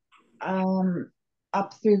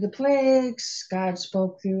up through the plagues, God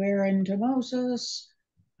spoke through Aaron to Moses.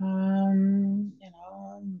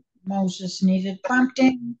 Moses needed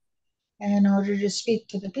prompting in order to speak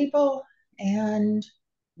to the people, and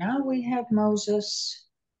now we have Moses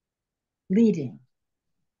leading.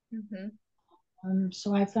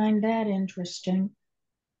 So I find that interesting.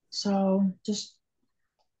 So just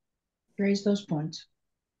raise those points.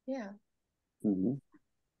 Yeah.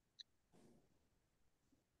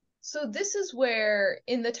 So this is where,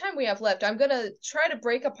 in the time we have left, I'm going to try to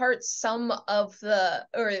break apart some of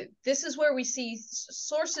this is where we see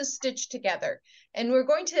sources stitched together. And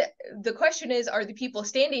the question is, are the people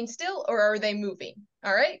standing still or are they moving?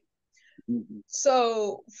 All right.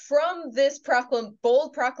 So from this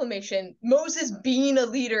bold proclamation, Moses being a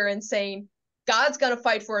leader and saying, God's going to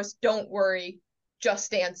fight for us. Don't worry. Just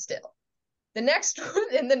stand still. In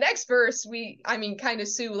the next verse, kind of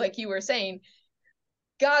Sue, like you were saying,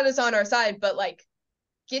 God is on our side, but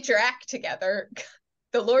get your act together.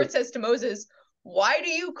 The Lord says to Moses, why do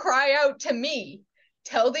you cry out to me?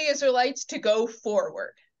 Tell the Israelites to go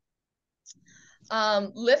forward.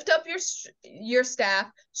 Lift up your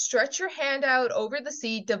staff, stretch your hand out over the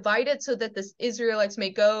sea, divide it so that the Israelites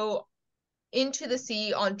may go into the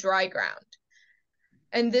sea on dry ground.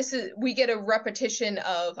 And we get a repetition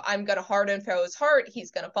of, I'm going to harden Pharaoh's heart.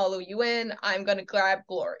 He's going to follow you in. I'm going to grab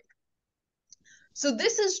glory. So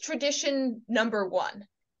this is tradition number 1.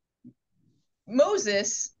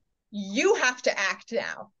 Moses, you have to act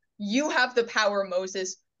now. You have the power,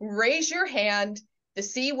 Moses. Raise your hand. The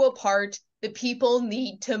sea will part. The people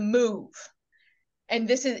need to move. And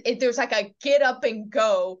there's like a get up and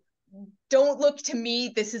go. Don't look to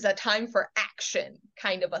me. This is a time for action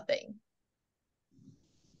kind of a thing.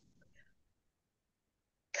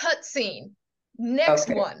 Cutscene. Next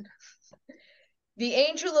one. The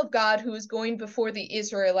angel of God who was going before the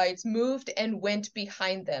Israelites moved and went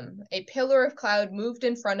behind them. A pillar of cloud moved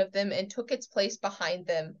in front of them and took its place behind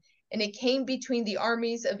them, and it came between the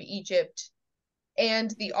armies of Egypt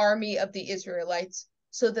and the army of the Israelites,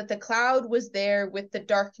 so that the cloud was there with the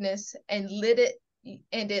darkness and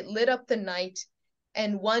it lit up the night,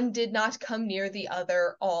 and one did not come near the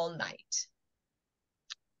other all night.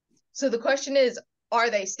 So the question is, are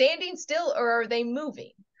they standing still or are they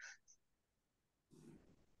moving?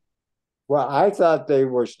 Well, I thought they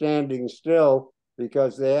were standing still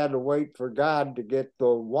because they had to wait for God to get the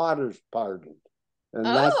waters parted. And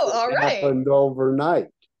that's what happened overnight.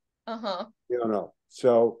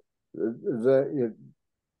 So the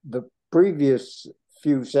previous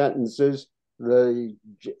few sentences, the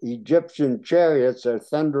Egyptian chariots are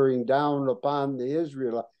thundering down upon the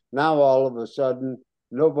Israelites. Now all of a sudden,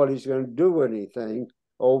 nobody's going to do anything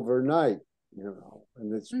overnight,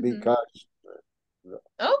 and it's because.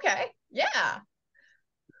 Okay. Yeah.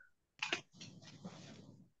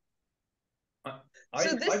 I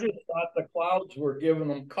just thought the clouds were giving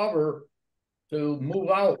them cover to move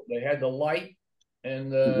out. They had the light,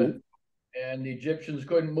 and the Egyptians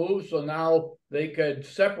couldn't move, so now they could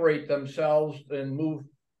separate themselves and move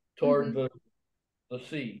toward the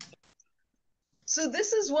sea. So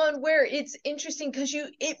this is one where it's interesting because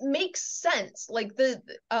it makes sense. Like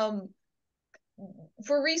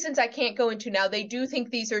for reasons I can't go into now, they do think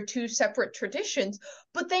these are 2 separate traditions,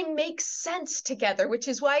 but they make sense together, which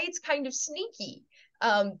is why it's kind of sneaky.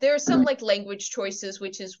 There's some like language choices,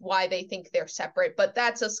 which is why they think they're separate, but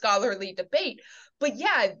that's a scholarly debate. But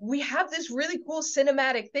yeah, we have this really cool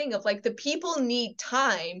cinematic thing of like the people need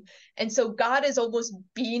time, and so God is almost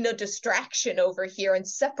being a distraction over here and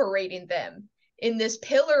separating them in this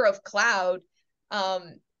pillar of cloud,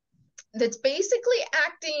 that's basically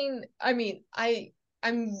acting. I mean,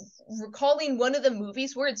 I'm recalling one of the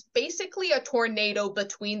movies where it's basically a tornado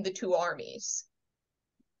between the two armies.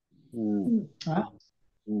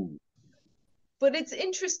 But it's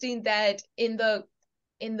interesting that in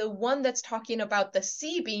the one that's talking about the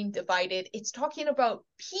sea being divided, it's talking about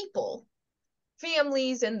people,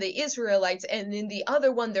 families, and the Israelites, and in the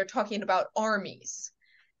other one they're talking about armies,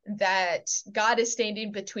 that God is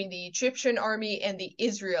standing between the Egyptian army and the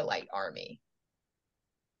Israelite army.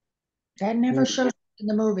 That never shows up in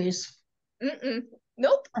the movies.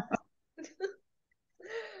 Nope.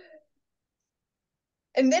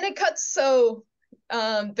 And then it cuts, so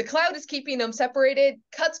the cloud is keeping them separated,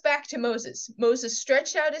 cuts back to Moses. Moses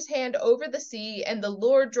stretched out his hand over the sea, and the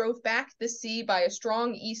Lord drove back the sea by a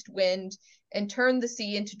strong east wind and turned the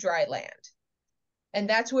sea into dry land. And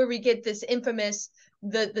that's where we get this infamous,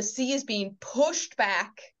 the sea is being pushed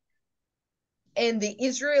back, and the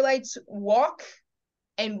Israelites walk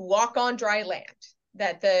on dry land.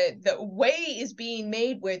 That the way is being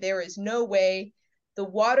made where there is no way. The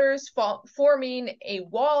waters forming a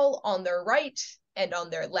wall on their right and on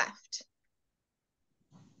their left.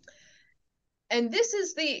 And this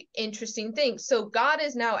is the interesting thing. So God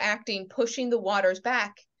is now acting, pushing the waters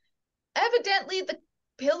back. Evidently, the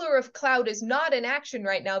pillar of cloud is not in action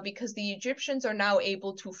right now because the Egyptians are now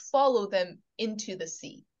able to follow them into the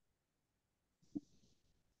sea.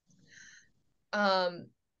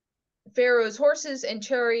 Pharaoh's horses and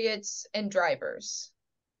chariots and drivers.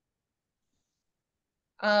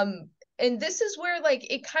 And this is where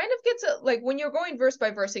like it kind of gets like when you're going verse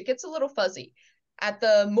by verse, it gets a little fuzzy. At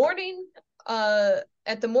the morning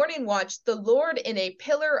watch, the Lord in a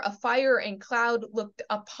pillar of fire and cloud looked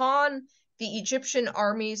upon the Egyptian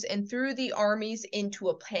armies and threw the armies into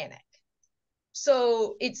a panic.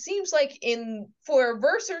 So it seems like for a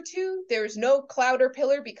verse or two, there's no cloud or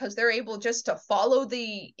pillar because they're able just to follow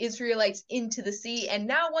the Israelites into the sea. And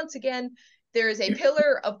now once again, there is a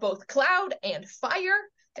pillar of both cloud and fire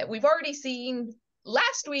that we've already seen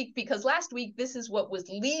last week, because last week this is what was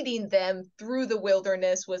leading them through the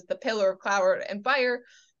wilderness, was the pillar of cloud and fire.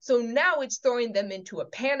 So now it's throwing them into a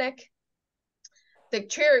panic. The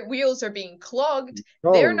chariot wheels are being clogged.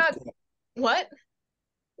 They're not. What?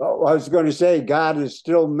 Oh, I was going to say, God is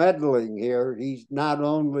still meddling here. He's not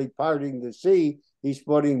only parting the sea, he's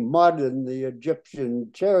putting mud in the Egyptian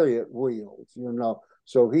chariot wheels,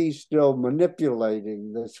 So he's still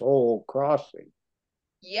manipulating this whole crossing.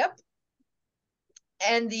 Yep.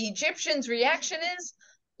 And the Egyptians' reaction is,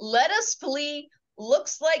 let us flee.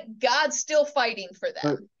 Looks like God's still fighting for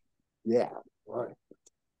them. Yeah, right.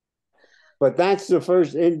 But that's the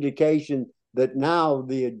first indication that now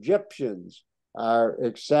the Egyptians are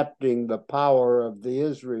accepting the power of the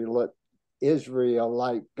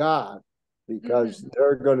Israelite God, because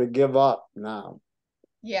they're going to give up now.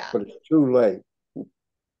 Yeah. But it's too late.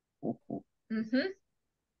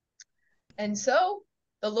 And so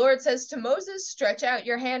the Lord says to Moses, stretch out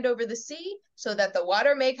your hand over the sea so that the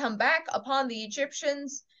water may come back upon the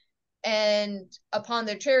Egyptians and upon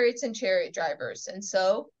their chariots and chariot drivers. And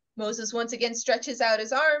so Moses once again stretches out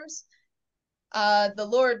his arms. And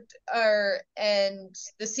the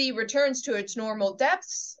sea returns to its normal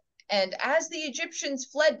depths. And as the Egyptians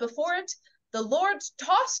fled before it, the Lord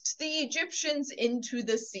tossed the Egyptians into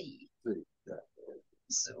the sea.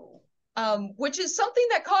 So, which is something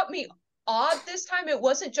that caught me odd this time. It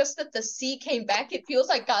wasn't just that the sea came back. It feels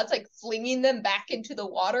like God's like flinging them back into the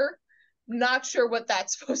water. Not sure what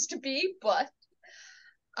that's supposed to be, but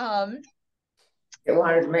they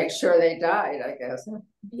wanted to make sure they died, I guess.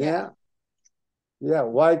 Yeah.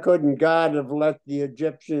 Why couldn't God have let the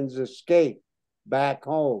Egyptians escape back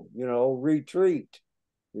home, retreat?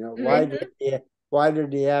 Why did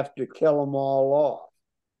he have to kill them all off?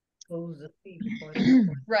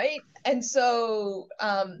 Right. And so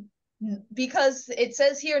because it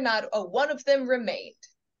says here not a one of them remained.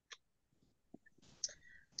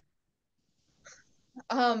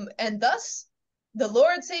 And thus the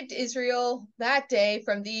Lord saved Israel that day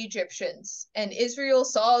from the Egyptians, and Israel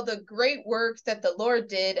saw the great work that the Lord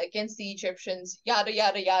did against the Egyptians, yada,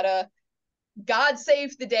 yada, yada. God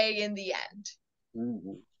saved the day in the end.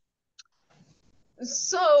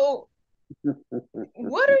 So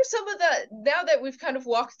what are some of now that we've kind of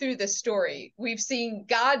walked through this story, we've seen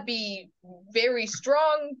God be very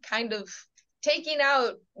strong, kind of taking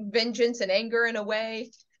out vengeance and anger in a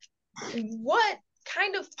way, what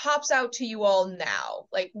kind of pops out to you all now?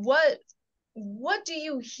 Like what do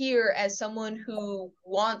you hear as someone who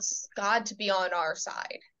wants God to be on our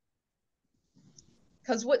side?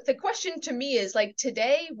 Because what the question to me is, like,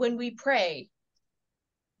 today when we pray,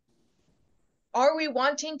 are we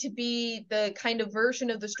wanting to be the kind of version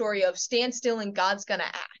of the story of stand still and God's gonna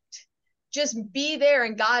act? Just be there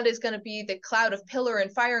and God is gonna be the cloud of pillar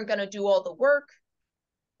and fire and gonna do all the work?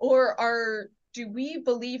 Or do we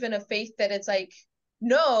believe in a faith that it's like,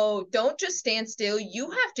 no, don't just stand still, you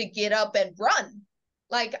have to get up and run.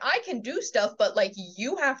 Like, I can do stuff, but like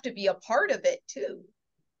you have to be a part of it too.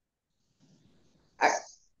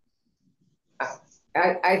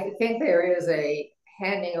 I think there is a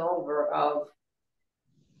handing over of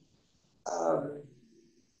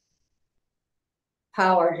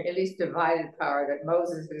power, at least divided power, that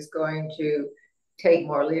Moses is going to take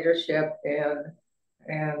more leadership, and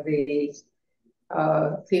the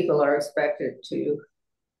people are expected to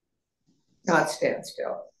not stand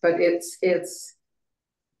still. But it's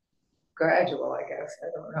gradual, I guess. I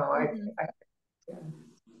don't know.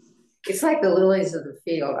 It's like the lilies of the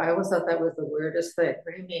field. I always thought that was the weirdest thing.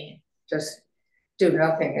 What do you mean? Just do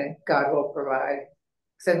nothing and God will provide.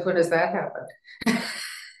 Since when has that happened?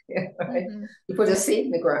 You put a seed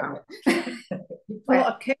in the ground. Well,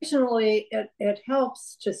 occasionally it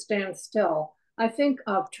helps to stand still. I think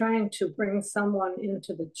of trying to bring someone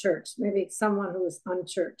into the church, maybe someone who is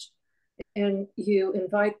unchurched, and you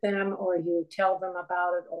invite them or you tell them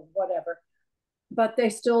about it or whatever, but they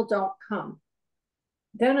still don't come.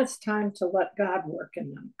 Then it's time to let God work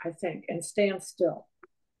in them, I think, and stand still.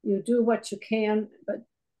 You do what you can, but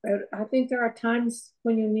I think there are times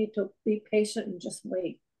when you need to be patient and just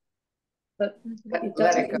wait. But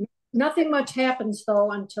nothing much happens,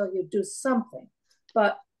 though, until you do something,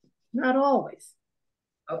 but not always.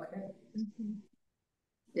 Okay.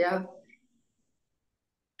 Yeah.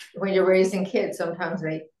 When you're raising kids, sometimes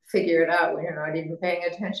they figure it out when you're not even paying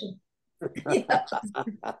attention.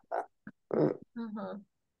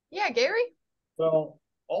 Yeah, Gary? Well,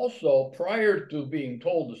 also, prior to being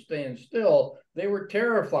told to stand still, they were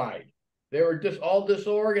terrified. They were just all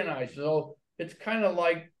disorganized. So it's kind of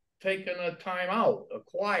like taking a time out, a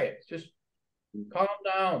quiet. Just calm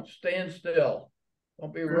down, stand still.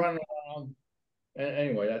 Don't be running around. And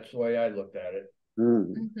anyway, that's the way I looked at it.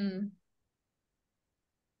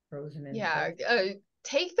 Yeah,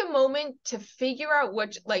 take the moment to figure out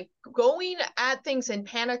what, like, going at things in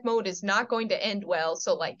panic mode is not going to end well.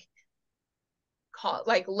 So like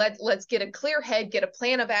let's get a clear head, get a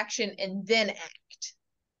plan of action, and then act.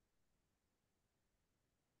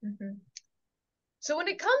 So when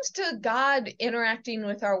it comes to God interacting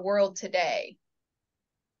with our world today,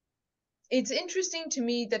 it's interesting to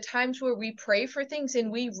me the times where we pray for things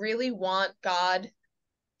and we really want God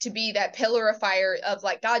to be that pillar of fire of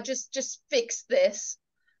like, God, just fix this.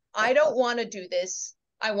 I don't want to do this.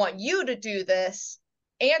 I want you to do this.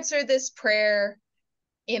 Answer this prayer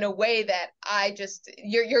in a way that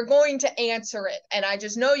you're going to answer it. And I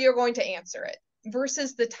just know you're going to answer it.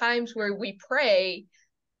 Versus the times where we pray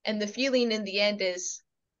and the feeling in the end is,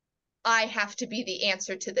 I have to be the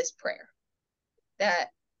answer to this prayer. That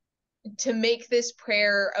to make this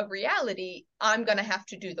prayer a reality, I'm going to have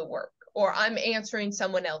to do the work, or I'm answering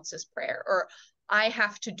someone else's prayer, or I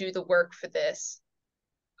have to do the work for this.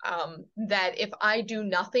 That if I do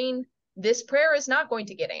nothing, this prayer is not going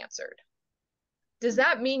to get answered. Does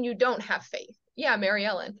that mean you don't have faith? Yeah, Mary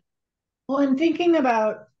Ellen. Well, I'm thinking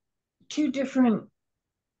about two different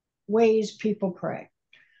ways people pray.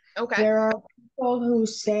 Okay. There are people who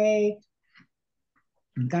say,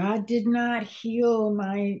 God did not heal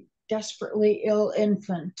my desperately ill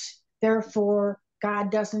infant, therefore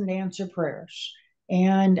God doesn't answer prayers.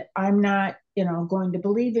 And I'm not, going to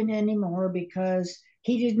believe in anymore because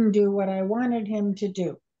he didn't do what I wanted him to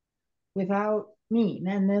do without me.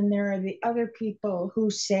 And then there are the other people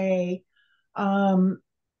who say, give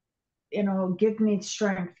me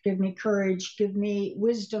strength, give me courage, give me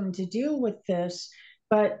wisdom to deal with this.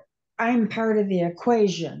 But I'm part of the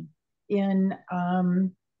equation in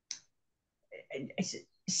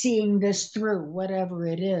seeing this through, whatever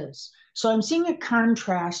it is. So I'm seeing a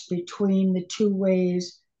contrast between the two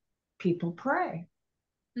ways people pray.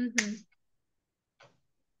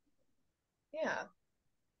 Yeah.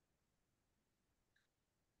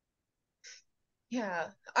 Yeah,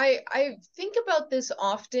 I think about this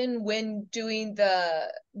often when doing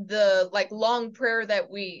the like long prayer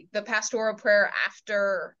the pastoral prayer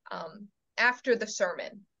after the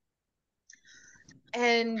sermon,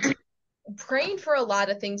 and praying for a lot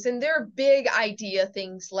of things, and they're big idea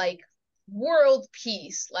things like world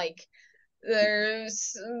peace, like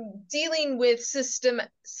there's dealing with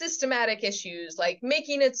systematic issues, like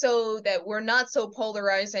making it so that we're not so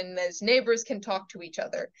polarized and as neighbors can talk to each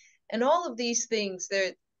other. And all of these things,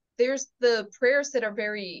 there's the prayers that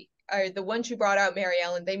are the ones you brought out, Mary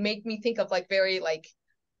Ellen, they make me think of like very like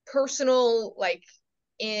personal, like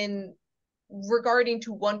in regarding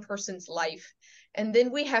to one person's life. And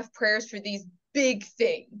then we have prayers for these big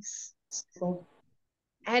things.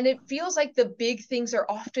 And it feels like the big things are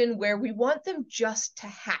often where we want them just to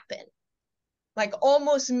happen. Like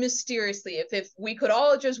almost mysteriously, if we could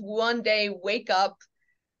all just one day wake up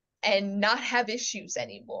and not have issues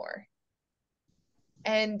anymore.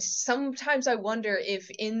 And sometimes I wonder if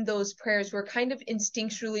in those prayers we're kind of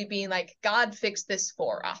instinctually being like, God, fix this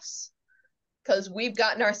for us, because we've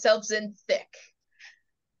gotten ourselves in thick.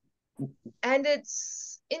 And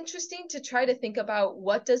it's interesting to try to think about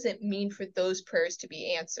what does it mean for those prayers to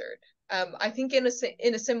be answered. I think in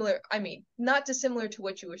a similar, I mean, not dissimilar to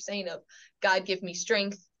what you were saying of God, give me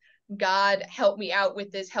strength, God, help me out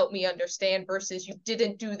with this, help me understand, versus you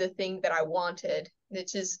didn't do the thing that I wanted,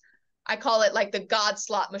 which is, I call it like the God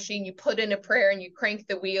slot machine. You put in a prayer and you crank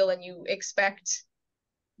the wheel and you expect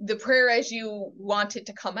the prayer as you want it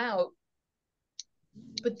to come out.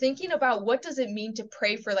 But thinking about what does it mean to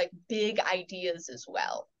pray for like big ideas as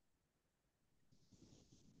well.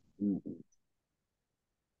 Mm-hmm.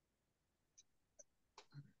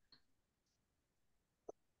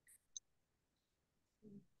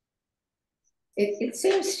 It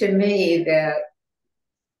seems to me that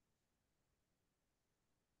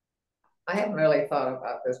I haven't really thought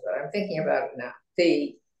about this, but I'm thinking about it now.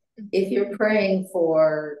 If you're praying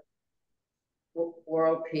for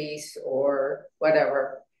world peace or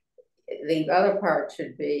whatever, the other part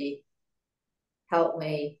should be, help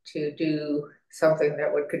me to do something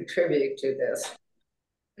that would contribute to this.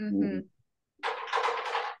 Mm-hmm.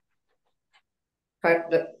 Try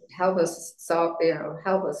to help us solve,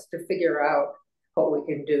 help us to figure out what we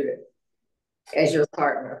can do to, as your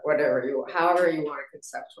partner, however you want to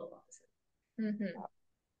conceptualize it. Mm-hmm.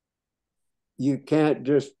 You can't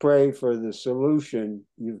just pray for the solution.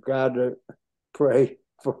 You've got to pray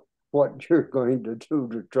for what you're going to do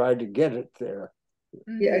to try to get it there.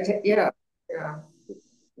 Mm-hmm.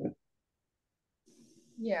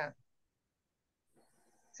 Yeah.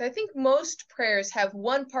 So I think most prayers have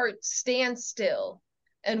one part stand still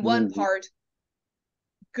and one part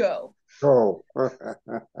go. Oh.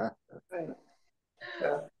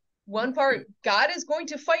 One part, God is going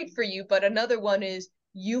to fight for you, but another one is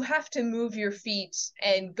you have to move your feet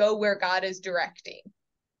and go where God is directing.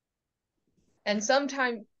 And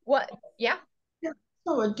sometimes, what? Yeah.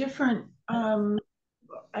 So a different, a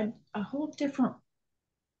whole different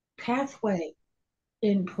pathway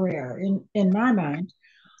in prayer, in my mind.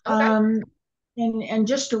 Okay. And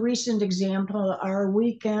just a recent example, our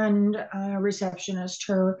weekend receptionist,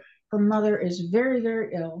 her mother is very,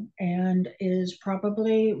 very ill and is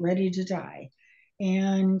probably ready to die.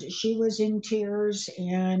 And she was in tears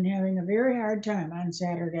and having a very hard time on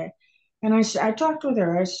Saturday. And I talked with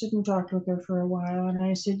her. I stood and talked with her for a while. And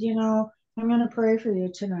I said, I'm going to pray for you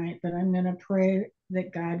tonight, but I'm going to pray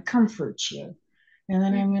that God comforts you. And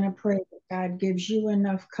then I'm going to pray that God gives you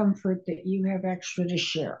enough comfort that you have extra to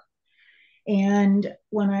share. And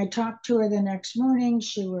when I talked to her the next morning,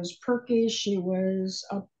 she was perky, she was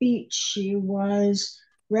upbeat, she was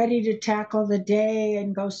ready to tackle the day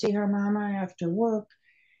and go see her mama after work.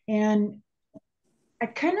 And I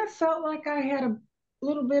kind of felt like I had a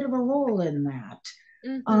little bit of a role in that.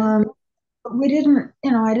 Mm-hmm. But we didn't,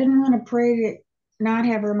 I didn't want to pray to not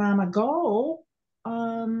have her mama go.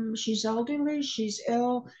 She's elderly, she's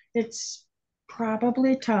ill, it's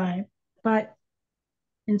probably time. But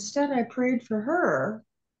instead, I prayed for her.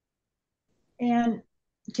 And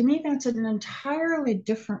to me, that's an entirely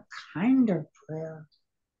different kind of prayer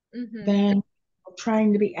than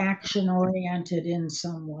trying to be action oriented in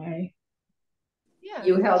some way. Yeah.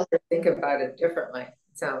 You helped her think about it differently.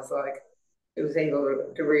 It sounds like it was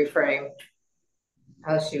able to reframe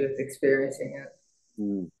how she was experiencing it.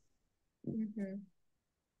 Mm-hmm.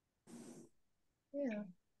 Yeah.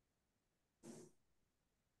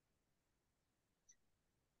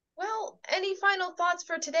 Well, any final thoughts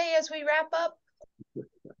for today as we wrap up?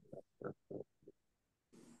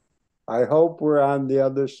 I hope we're on the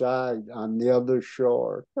other side, on the other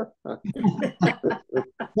shore.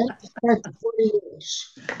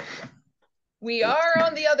 We are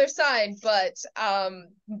on the other side, but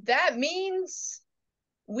that means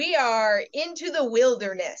we are into the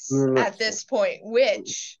wilderness at this point,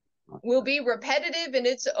 which will be repetitive in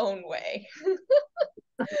its own way.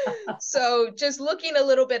 So just looking a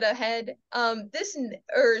little bit ahead, this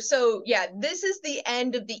is the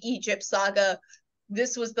end of the Egypt saga.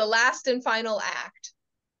 This was the last and final act.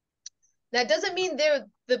 That doesn't mean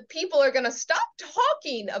the people are going to stop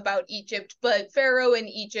talking about Egypt, but Pharaoh and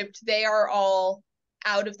Egypt, they are all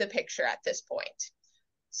out of the picture at this point.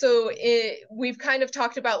 So we've kind of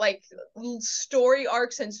talked about like story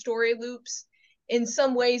arcs and story loops. In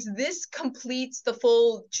some ways, this completes the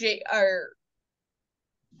full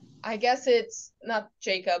I guess it's not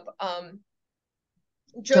Jacob,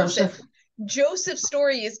 Joseph. Joseph's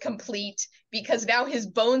story is complete because now his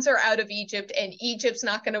bones are out of Egypt and Egypt's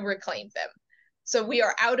not going to reclaim them. So we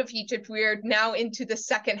are out of Egypt. We are now into the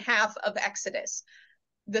second half of Exodus.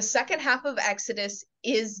 The second half of Exodus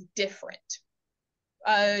is different.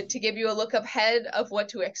 To give you a look ahead of what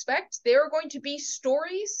to expect, there are going to be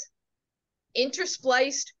stories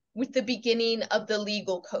interspliced with the beginning of the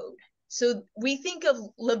legal code. So we think of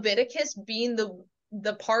Leviticus being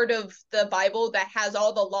the part of the Bible that has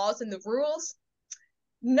all the laws and the rules.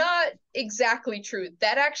 Not exactly true.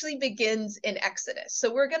 That actually begins in Exodus.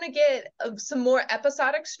 So we're going to get some more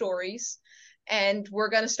episodic stories, and we're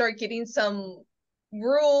going to start getting some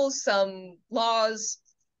rules, some laws.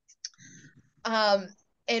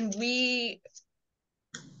 And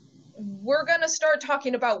we're going to start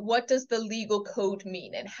talking about what does the legal code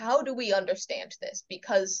mean and how do we understand this,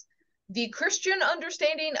 because the Christian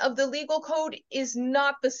understanding of the legal code is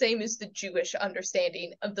not the same as the Jewish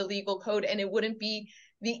understanding of the legal code, and it wouldn't be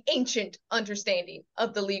the ancient understanding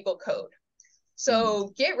of the legal code.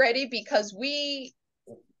 So get ready, because let's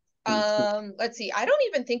see, I don't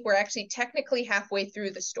even think we're actually technically halfway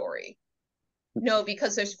through the story. No,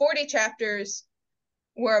 because there's 40 chapters.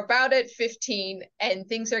 We're about at 15 and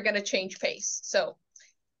things are going to change pace. So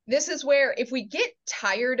this is where if we get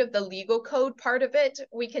tired of the legal code part of it,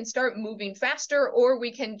 we can start moving faster, or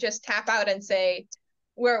we can just tap out and say,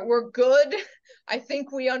 we're good. I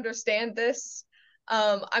think we understand this.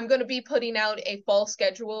 I'm going to be putting out a fall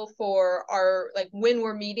schedule for our, like, when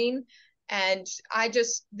we're meeting. And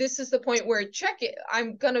this is the point where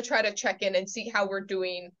I'm going to try to check in and see how we're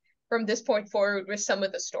doing from this point forward with some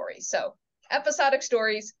of the stories. So episodic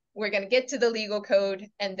stories, we're going to get to the legal code,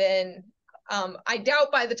 and then I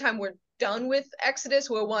doubt by the time we're done with Exodus,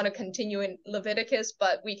 we'll want to continue in Leviticus,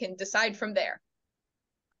 but we can decide from there.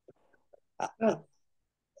 All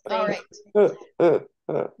right.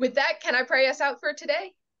 With that, can I pray us out for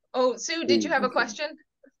today? Oh, Sue, did you have a question?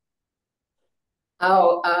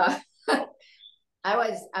 Oh,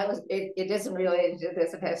 it isn't related to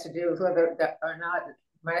this. It has to do with whether or not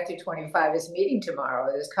Matthew 25 is meeting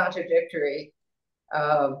tomorrow. It is contradictory.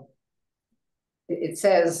 It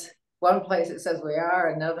says, one place it says we are,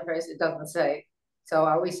 another place it doesn't say. So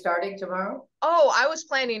are we starting tomorrow? Oh, I was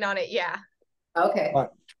planning on it, yeah. Okay.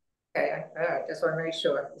 Okay, just want to make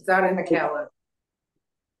sure. It's not in the calendar.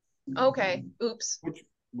 Okay, oops.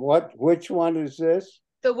 Which one is this?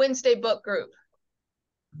 The Wednesday book group.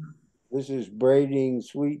 This is braiding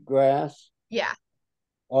sweetgrass? Yeah.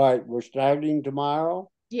 All right, we're starting tomorrow?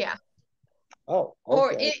 Yeah. Oh,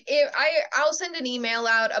 okay. Or I'll send an email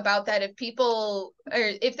out about that if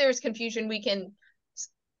there's confusion, we can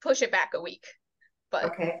push it back a week. But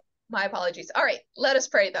okay. My apologies. All right, let us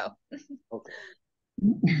pray though. Okay.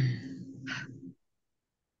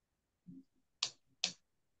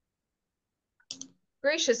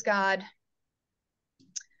 Gracious God,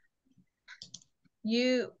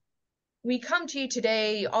 we come to you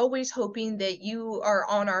today always hoping that you are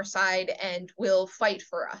on our side and will fight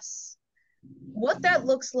for us. What that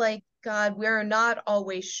looks like, God, we're not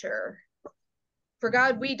always sure. For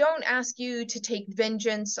God, we don't ask you to take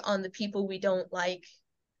vengeance on the people we don't like.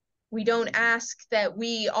 We don't ask that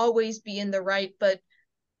we always be in the right, but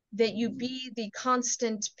that you be the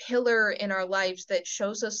constant pillar in our lives that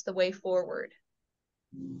shows us the way forward.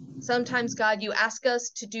 Sometimes, God, you ask us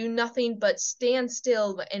to do nothing but stand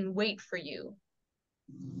still and wait for you.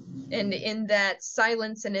 And in that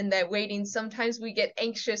silence and in that waiting, sometimes we get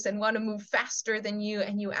anxious and want to move faster than you,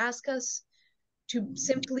 and you ask us to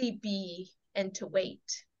simply be and to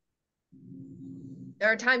wait.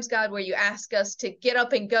 There are times, God, where you ask us to get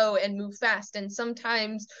up and go and move fast, and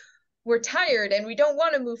sometimes we're tired and we don't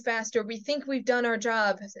want to move faster. We think we've done our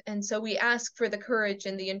job, and so we ask for the courage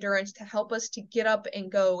and the endurance to help us to get up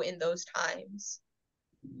and go in those times.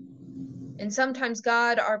 And sometimes,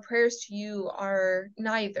 God, our prayers to you are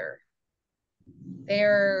neither.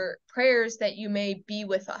 They're prayers that you may be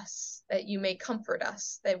with us, that you may comfort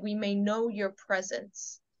us, that we may know your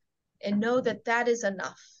presence and know that that is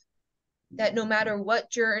enough. That no matter what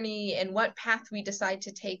journey and what path we decide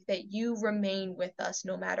to take, that you remain with us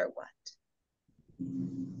no matter what.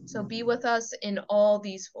 So be with us in all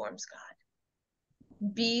these forms,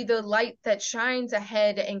 God. Be the light that shines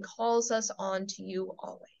ahead and calls us on to you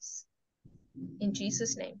always. In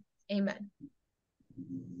Jesus' name, amen.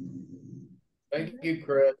 Thank you,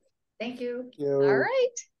 Chris. Thank you. Thank you. All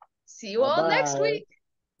right. See you all next Bye-bye. week.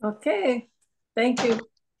 Okay. Thank you.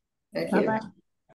 Thank you. Bye-bye.